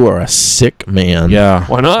movie. You are a sick man. Yeah.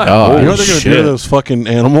 Why not? Oh, You know what they're going to do to shit. those fucking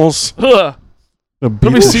animals? Ugh. They'll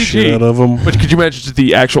beat me the CG. shit out of them. But could you imagine just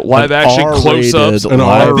the actual live action R-rated close-ups An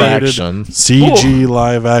live R-rated action. CG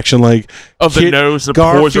live action, like of the Kid- nose, the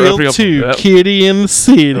pores are Garfield 2, Kitty in the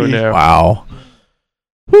City. Oh no! Wow.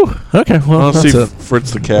 Whew. Okay, well, I'll that's see it.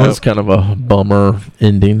 Fritz the That's Cat. kind of a bummer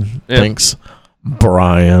ending. Yeah. Thanks,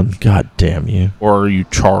 Brian. God damn you. Or are you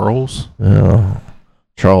Charles? Yeah.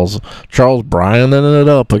 Charles Bryan ended it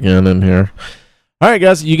up again in here. All right,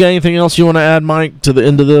 guys, you got anything else you want to add, Mike, to the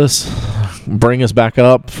end of this? Bring us back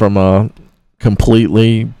up from a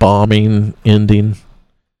completely bombing ending.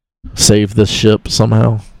 Save this ship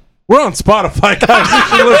somehow. We're on Spotify, guys.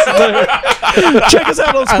 You should listen there. Check us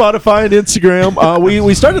out on Spotify and Instagram.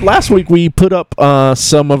 We started last week. We put up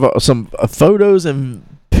some photos and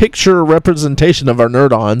picture representation of our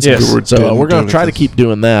nerd-ons. Yes. So we're going to try to keep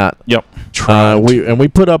doing that. Yep. We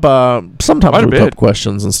put up sometimes Quite a we put up bit.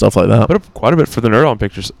 questions and stuff like that. Put up quite a bit for the Nerd On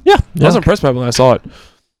pictures. Yeah, I was impressed by it when I saw it.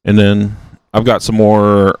 And then I've got some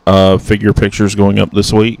more figure pictures going up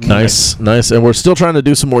this week. Nice. And we're still trying to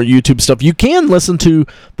do some more YouTube stuff. You can listen to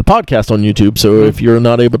the podcast on YouTube. So if you're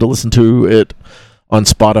not able to listen to it on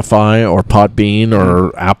Spotify or Podbean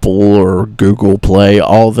or Apple or Google Play,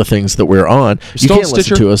 all the things that we're on, you still can on listen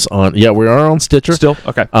Stitcher? to us on. Yeah, we are on Stitcher. Still?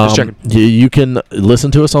 Okay. Just checking. You can listen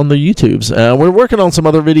to us on the YouTubes. We're working on some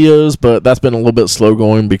other videos, but that's been a little bit slow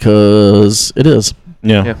going because it is.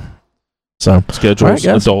 Yeah. So Schedules, All right,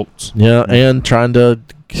 guys. adults. yeah, and trying to.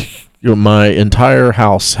 My entire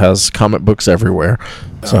house has comic books everywhere,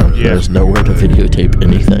 so there's nowhere to videotape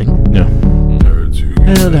anything. Yeah.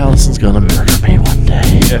 And Allison's gonna murder me one day.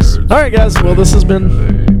 Yes. All right, guys. Well, this has been.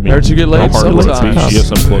 Nerds who get laid How hard would it sometimes. be? She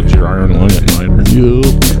just unplugs your iron lung at night.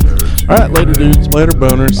 Yup. All right, later, dudes. Later,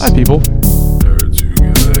 boners. Bye, people.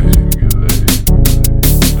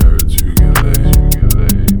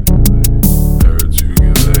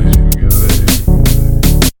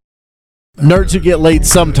 Nerds Who Get Laid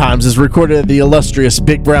Sometimes is recorded at the illustrious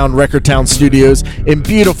Big Brown Record Town Studios in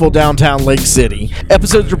beautiful downtown Lake City.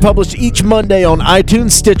 Episodes are published each Monday on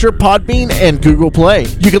iTunes, Stitcher, Podbean, and Google Play.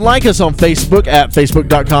 You can like us on Facebook at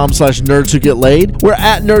facebook.com/Nerds Who Get Laid. We're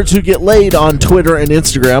at Nerds Who Get Laid on Twitter and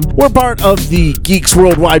Instagram. We're part of the Geeks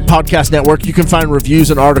Worldwide Podcast Network. You can find reviews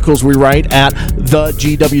and articles we write at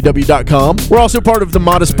thegww.com. We're also part of the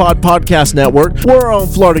Modest Pod Podcast Network. We're on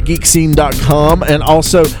FloridaGeekScene.com and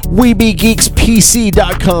also WeBeGeeksPC.com.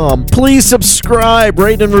 Please subscribe,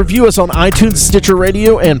 rate, and review us on iTunes, Stitcher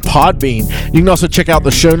Radio, and Podbean. You can also check out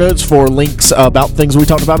the show notes for links about things we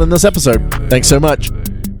talked about in this episode. Thanks so much.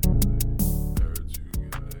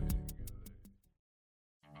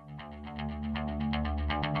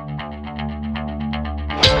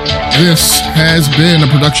 This has been a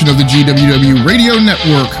production of the GWW Radio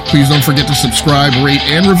Network. Please don't forget to subscribe, rate,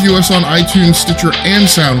 and review us on iTunes, Stitcher, and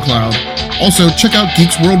SoundCloud. Also, check out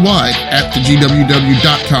Geeks Worldwide at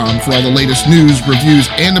thegww.com for all the latest news, reviews,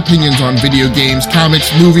 and opinions on video games, comics,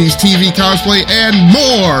 movies, TV, cosplay, and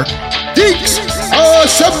more. Geeks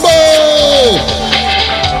Assemble!